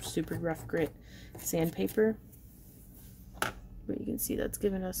some super rough grit sandpaper. But you can see that's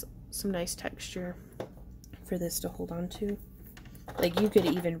given us some nice texture for this to hold on to. Like you could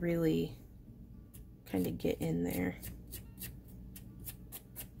even really kind of get in there.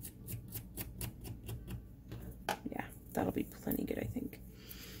 Yeah, that'll be plenty good, I think.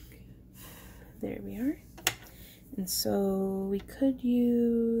 There we are. And so we could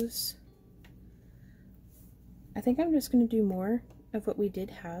use, I think I'm just going to do more of what we did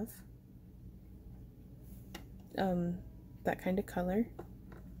have. That kind of color.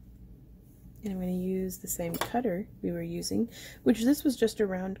 And I'm going to use the same cutter we were using, which this was just a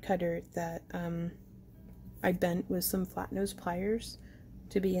round cutter that I bent with some flat nose pliers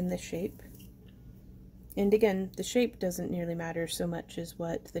to be in this shape. And again, the shape doesn't nearly matter so much as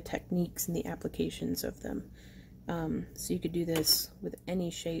what the techniques and the applications of them. So you could do this with any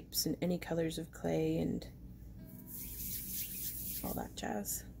shapes and any colors of clay and all that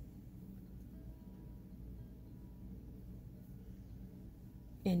jazz.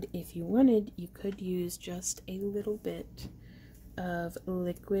 And if you wanted, you could use just a little bit of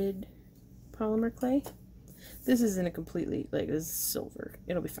liquid polymer clay. This isn't a completely, like, this is silver.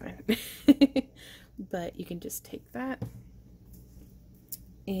 It'll be fine. But you can just take that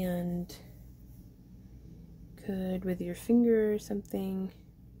and could, with your finger or something,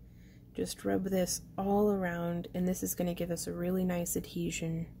 just rub this all around, and this is going to give us a really nice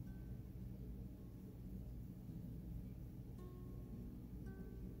adhesion.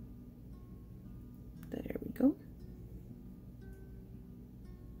 There we go.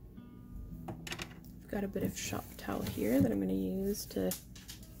 I've got a bit of shop towel here that I'm going to use to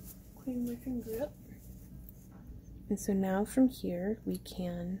clean my finger up. And so now from here we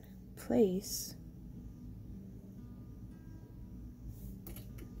can place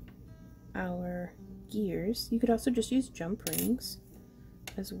our gears. You could also just use jump rings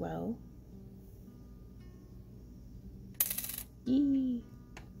as well. Eee.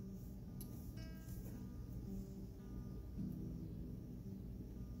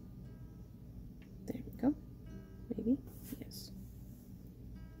 There we go. Maybe. Yes.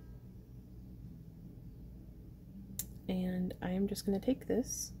 And I am just going to take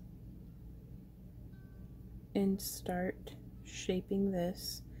this and start shaping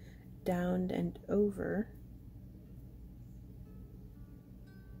this down and over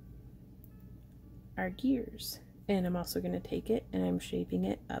our gears. And I'm also going to take it and I'm shaping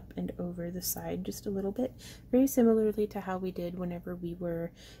it up and over the side just a little bit, very similarly to how we did whenever we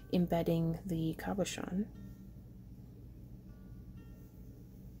were embedding the cabochon.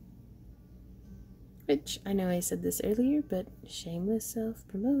 Which, I know I said this earlier, but shameless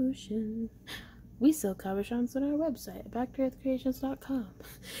self-promotion. We sell cabochons on our website at backtoearthcreations.com.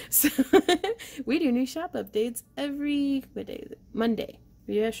 So we do new shop updates every, what day is it? Monday.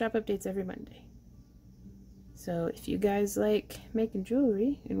 We have shop updates every Monday. So if you guys like making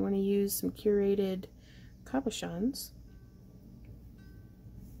jewelry and want to use some curated cabochons,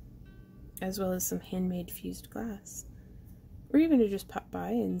 as well as some handmade fused glass, or even to just pop by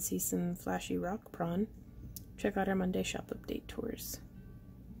and see some flashy rock prawn, check out our Monday shop update tours.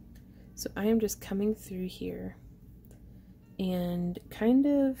 So I am just coming through here and kind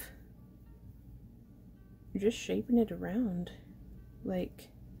of just shaping it around. Like,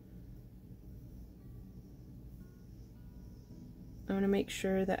 I want to make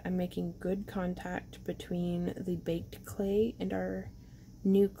sure that I'm making good contact between the baked clay and our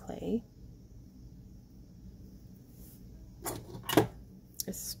new clay.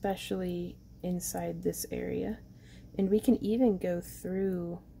 Especially inside this area. And we can even go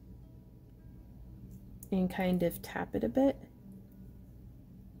through and kind of tap it a bit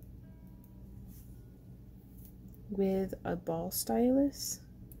with a ball stylus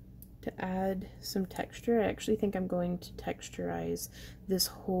to add some texture. I actually think I'm going to texturize this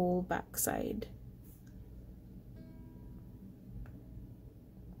whole backside.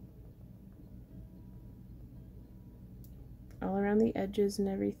 All around the edges and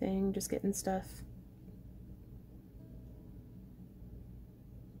everything, just getting stuff.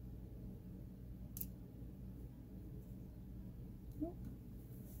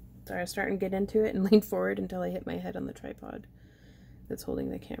 Sorry, I was starting to get into it and lean forward until I hit my head on the tripod that's holding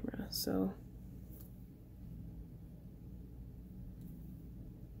the camera, so.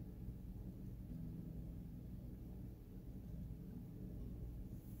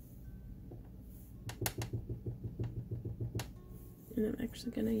 And I'm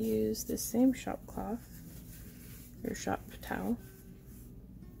actually going to use this same shop cloth, or shop towel,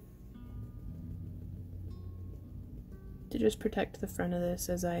 to just protect the front of this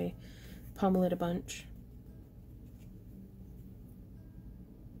as I pummel it a bunch.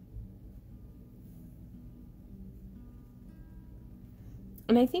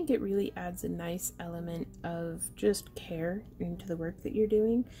 And I think it really adds a nice element of just care into the work that you're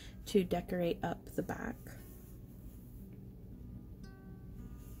doing to decorate up the back.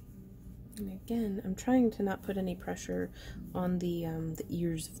 And again, I'm trying to not put any pressure on the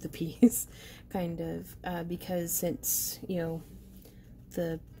ears of the piece, kind of, because since, you know,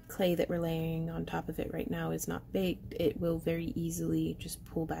 the clay that we're layering on top of it right now is not baked, it will very easily just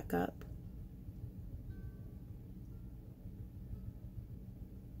pull back up.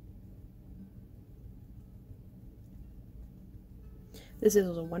 This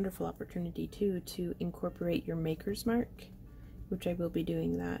is a wonderful opportunity too to incorporate your maker's mark, which I will be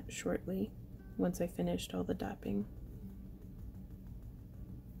doing that shortly once I finished all the dapping.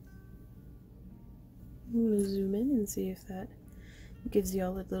 I'm going to zoom in and see if that gives you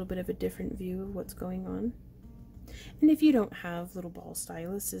all a little bit of a different view of what's going on. And if you don't have little ball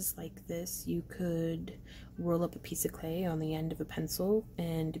styluses like this, you could roll up a piece of clay on the end of a pencil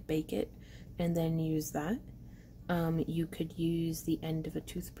and bake it and then use that. You could use the end of a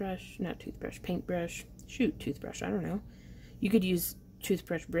toothbrush, not toothbrush, paintbrush, toothbrush, I don't know. You could use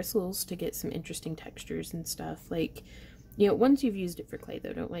toothbrush bristles to get some interesting textures and stuff. Like, you know, once you've used it for clay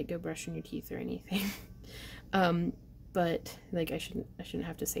though, don't like go brushing your teeth or anything. But like I shouldn't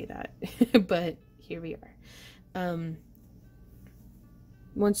have to say that, but here we are.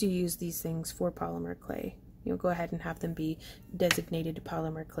 Once you use these things for polymer clay, you'll go ahead and have them be designated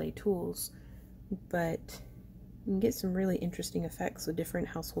polymer clay tools, but you can get some really interesting effects with different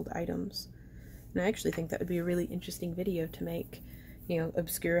household items. And I actually think that would be a really interesting video to make, you know,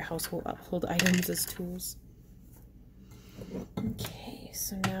 obscure household items as tools. Okay,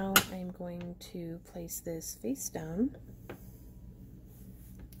 so now I'm going to place this face down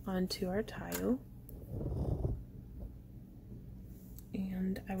onto our tile.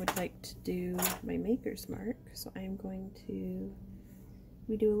 And I would like to do my maker's mark, so I'm going to,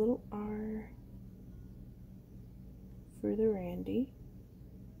 we do a little R for the Randy,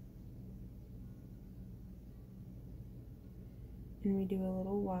 and we do a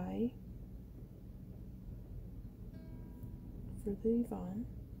little Y for the Yvonne,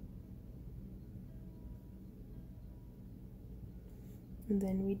 and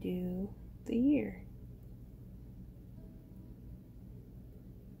then we do the year.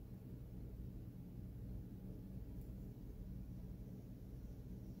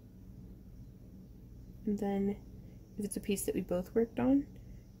 And then if it's a piece that we both worked on,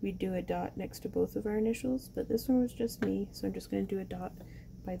 we do a dot next to both of our initials, but this one was just me, so I'm just going to do a dot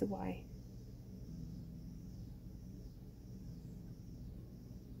by the Y.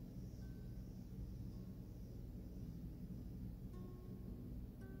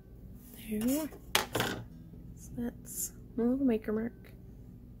 There we are. So that's my little maker mark.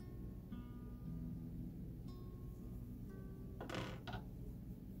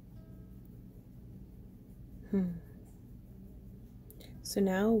 So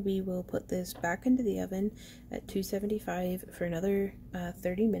now we will put this back into the oven at 275 for another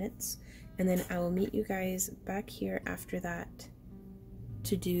 30 minutes, and then I will meet you guys back here after that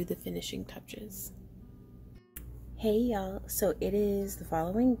to do the finishing touches. Hey y'all, so it is the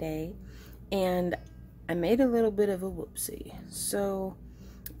following day, and I made a little bit of a whoopsie. So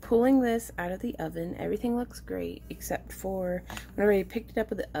pulling this out of the oven, everything looks great, except for whenever I picked it up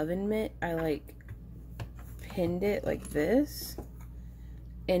with the oven mitt, I like pinned it like this,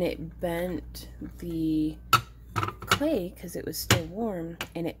 and it bent the clay because it was still warm,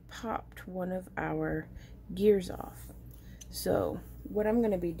 and it popped one of our gears off. So what I'm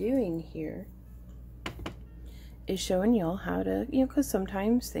going to be doing here is showing y'all how to, you know, because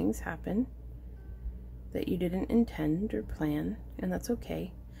sometimes things happen that you didn't intend or plan, and that's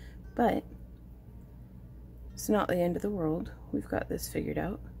okay, but it's not the end of the world. We've got this figured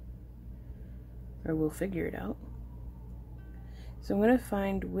out, or we'll figure it out. So I'm going to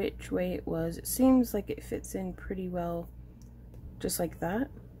find which way it was. It seems like it fits in pretty well just like that.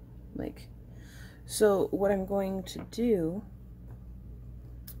 So what I'm going to do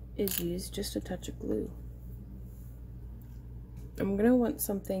is use just a touch of glue. I'm going to want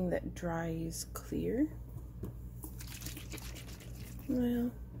something that dries clear.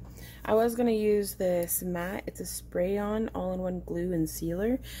 Well, I was going to use this matte. It's a spray-on all-in-one glue and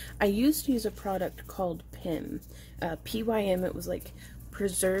sealer. I used to use a product called PYM. PYM, it was like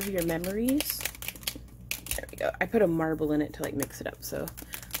preserve your memories. There we go. I put a marble in it to like mix it up, so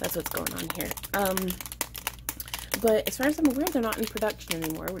that's what's going on here. But as far as I'm aware, they're not in production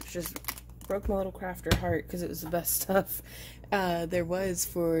anymore, which just broke my little crafter heart because it was the best stuff there was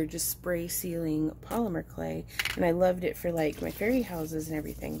for just spray sealing polymer clay, and I loved it for like my fairy houses and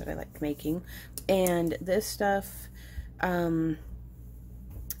everything that I liked making. And this stuff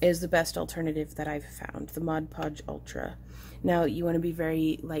is the best alternative that I've found, the Mod Podge Ultra. Now you want to be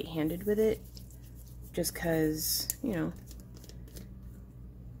very light-handed with it, just because, you know,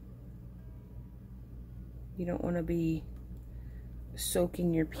 You don't want to be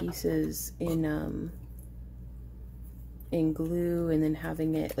soaking your pieces in glue and then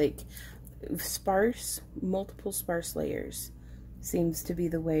having it like multiple sparse layers seems to be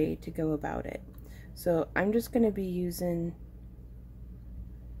the way to go about it. So I'm just going to be using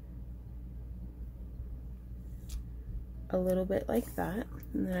a little bit like that,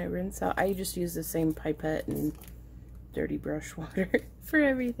 and then I rinse out. I just use the same pipette and dirty brush water for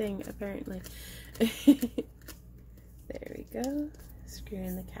everything, apparently. There we go.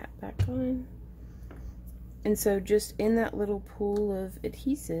 Screwing the cap back on. And so just in that little pool of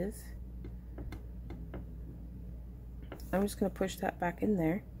adhesive, I'm just going to push that back in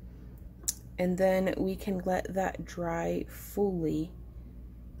there. And then we can let that dry fully.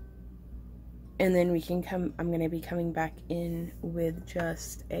 And then we can I'm going to be coming back in with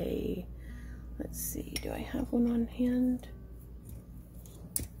just a, let's see, do I have one on hand?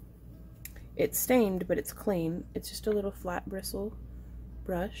 It's stained, but it's clean. It's just a little flat bristle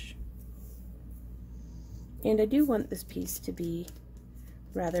brush. And I do want this piece to be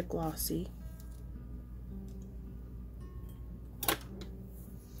rather glossy.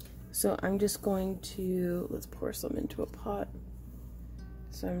 So I'm just going to, let's pour some into a pot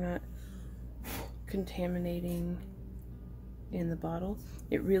so I'm not contaminating in the bottle.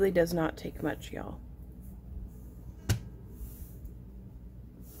 It really does not take much, y'all.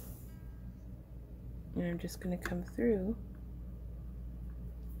 And I'm just going to come through.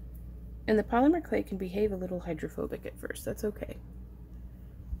 And the polymer clay can behave a little hydrophobic at first. That's okay.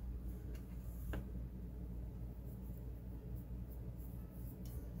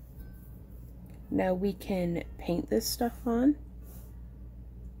 Now we can paint this stuff on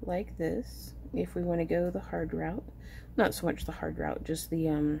like this if we want to go the hard route. Not so much the hard route, just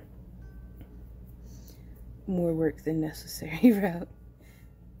the more work than necessary route.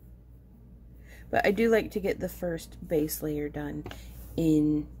 But I do like to get the first base layer done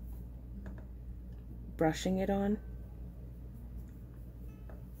in brushing it on.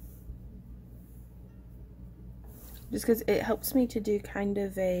 Just because it helps me to do kind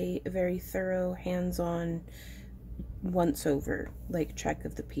of a very thorough, hands-on, once-over, like, check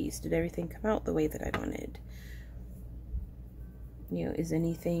of the piece. Did everything come out the way that I wanted? You know, is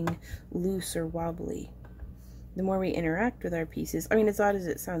anything loose or wobbly? The more we interact with our pieces, I mean, as odd as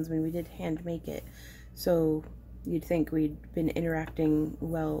it sounds, I mean, we did hand make it, so you'd think we'd been interacting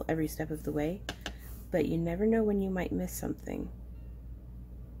well every step of the way, but you never know when you might miss something.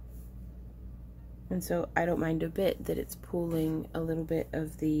 And so I don't mind a bit that it's pulling a little bit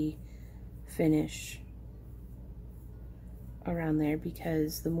of the finish around there,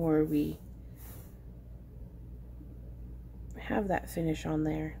 because the more we have that finish on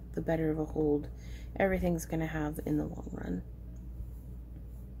there, the better of a hold everything's gonna have in the long run.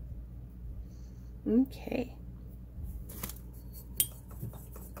 Okay.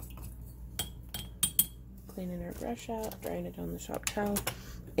 Cleaning our brush out, drying it on the shop towel.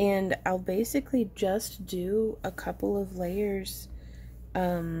 And I'll basically just do a couple of layers.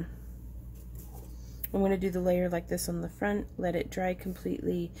 I'm going to do the layer like this on the front, let it dry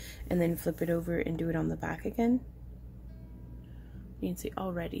completely, and then flip it over and do it on the back again. You can see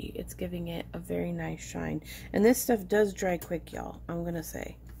already it's giving it a very nice shine. And this stuff does dry quick, y'all, I'm going to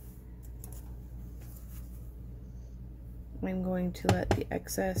say. I'm going to let the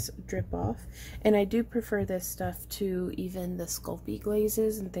excess drip off. And I do prefer this stuff to even the Sculpey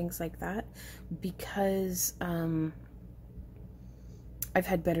glazes and things like that, because I've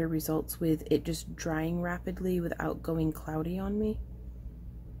had better results with it just drying rapidly without going cloudy on me.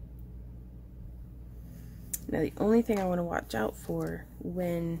 Now the only thing I want to watch out for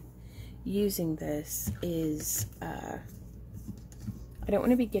when using this is I don't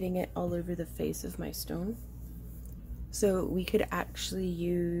want to be getting it all over the face of my stone. So we could actually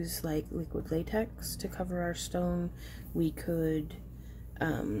use like liquid latex to cover our stone. We could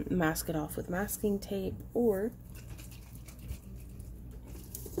mask it off with masking tape, or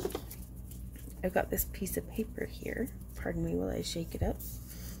I've got this piece of paper here. Pardon me while I shake it up.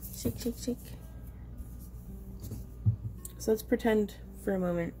 Shake, shake, shake. So let's pretend for a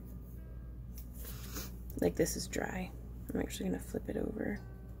moment like this is dry. I'm actually going to flip it over,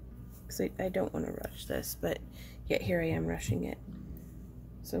 because I don't want to rush this, but yet here I am rushing it.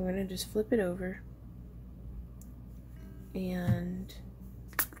 So I'm going to just flip it over, and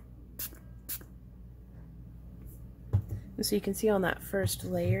so you can see on that first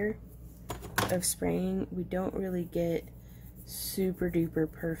layer of spraying, we don't really get super duper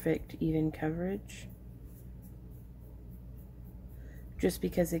perfect even coverage, just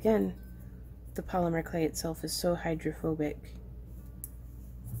because, again, the polymer clay itself is so hydrophobic.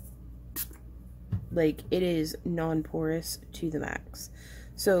 Like, it is non-porous to the max.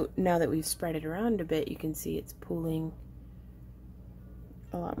 So now that we've spread it around a bit, you can see it's pooling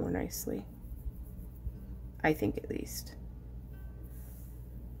a lot more nicely. I think, at least.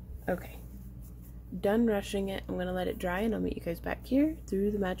 Okay. Done rushing it. I'm going to let it dry and I'll meet you guys back here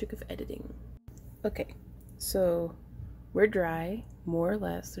through the magic of editing. Okay, so we're dry, more or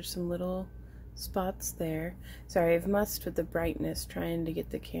less. There's some little spots there. Sorry, I've messed with the brightness trying to get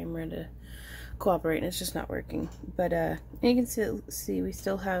the camera to cooperate and it's just not working. But you can see we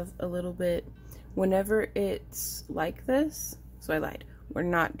still have a little bit. Whenever it's like this, so I lied, we're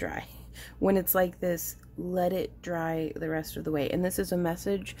not dry. When it's like this, let it dry the rest of the way. And this is a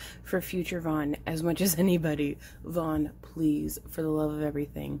message for future Vaughn as much as anybody. Vaughn, please, for the love of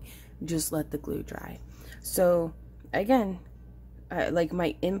everything, just let the glue dry. So again, like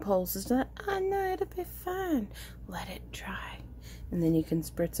my impulse is that, oh no, it'll be fine. Let it dry. And then you can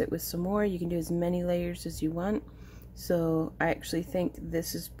spritz it with some more. You can do as many layers as you want. So I actually think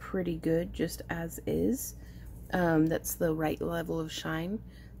this is pretty good just as is. That's the right level of shine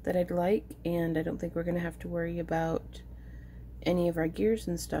that I'd like, and I don't think we're gonna have to worry about any of our gears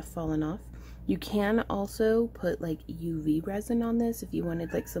and stuff falling off. You can also put like UV resin on this if you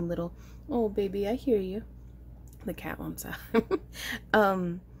wanted like some little, oh baby, I hear you, the cat wants out.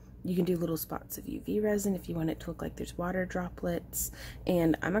 You can do little spots of UV resin if you want it to look like there's water droplets.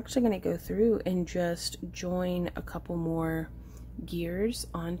 And I'm actually going to go through and just join a couple more gears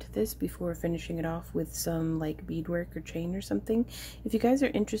onto this before finishing it off with some like beadwork or chain or something. If you guys are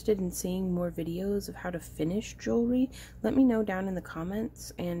interested in seeing more videos of how to finish jewelry, let me know down in the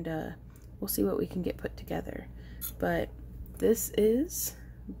comments and we'll see what we can get put together. But this is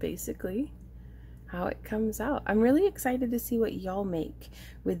basically how it comes out. I'm really excited to see what y'all make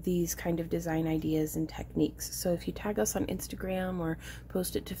with these kind of design ideas and techniques. So if you tag us on Instagram or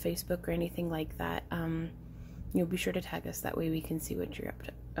post it to Facebook or anything like that, you'll be sure to tag us. That way we can see what you're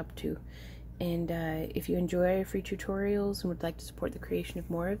up to. And if you enjoy our free tutorials and would like to support the creation of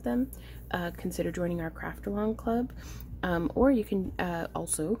more of them, consider joining our Craft Along Club. Or you can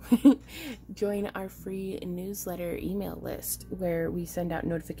also join our free newsletter email list where we send out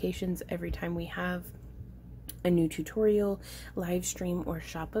notifications every time we have a new tutorial, live stream, or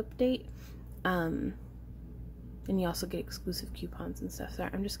shop update. And you also get exclusive coupons and stuff. Sorry,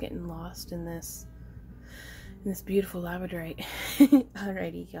 I'm just getting lost in this beautiful labradorite.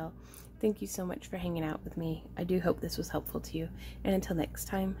 Alrighty, y'all. Thank you so much for hanging out with me. I do hope this was helpful to you. And until next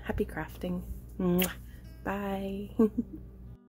time, happy crafting. Mwah. Bye.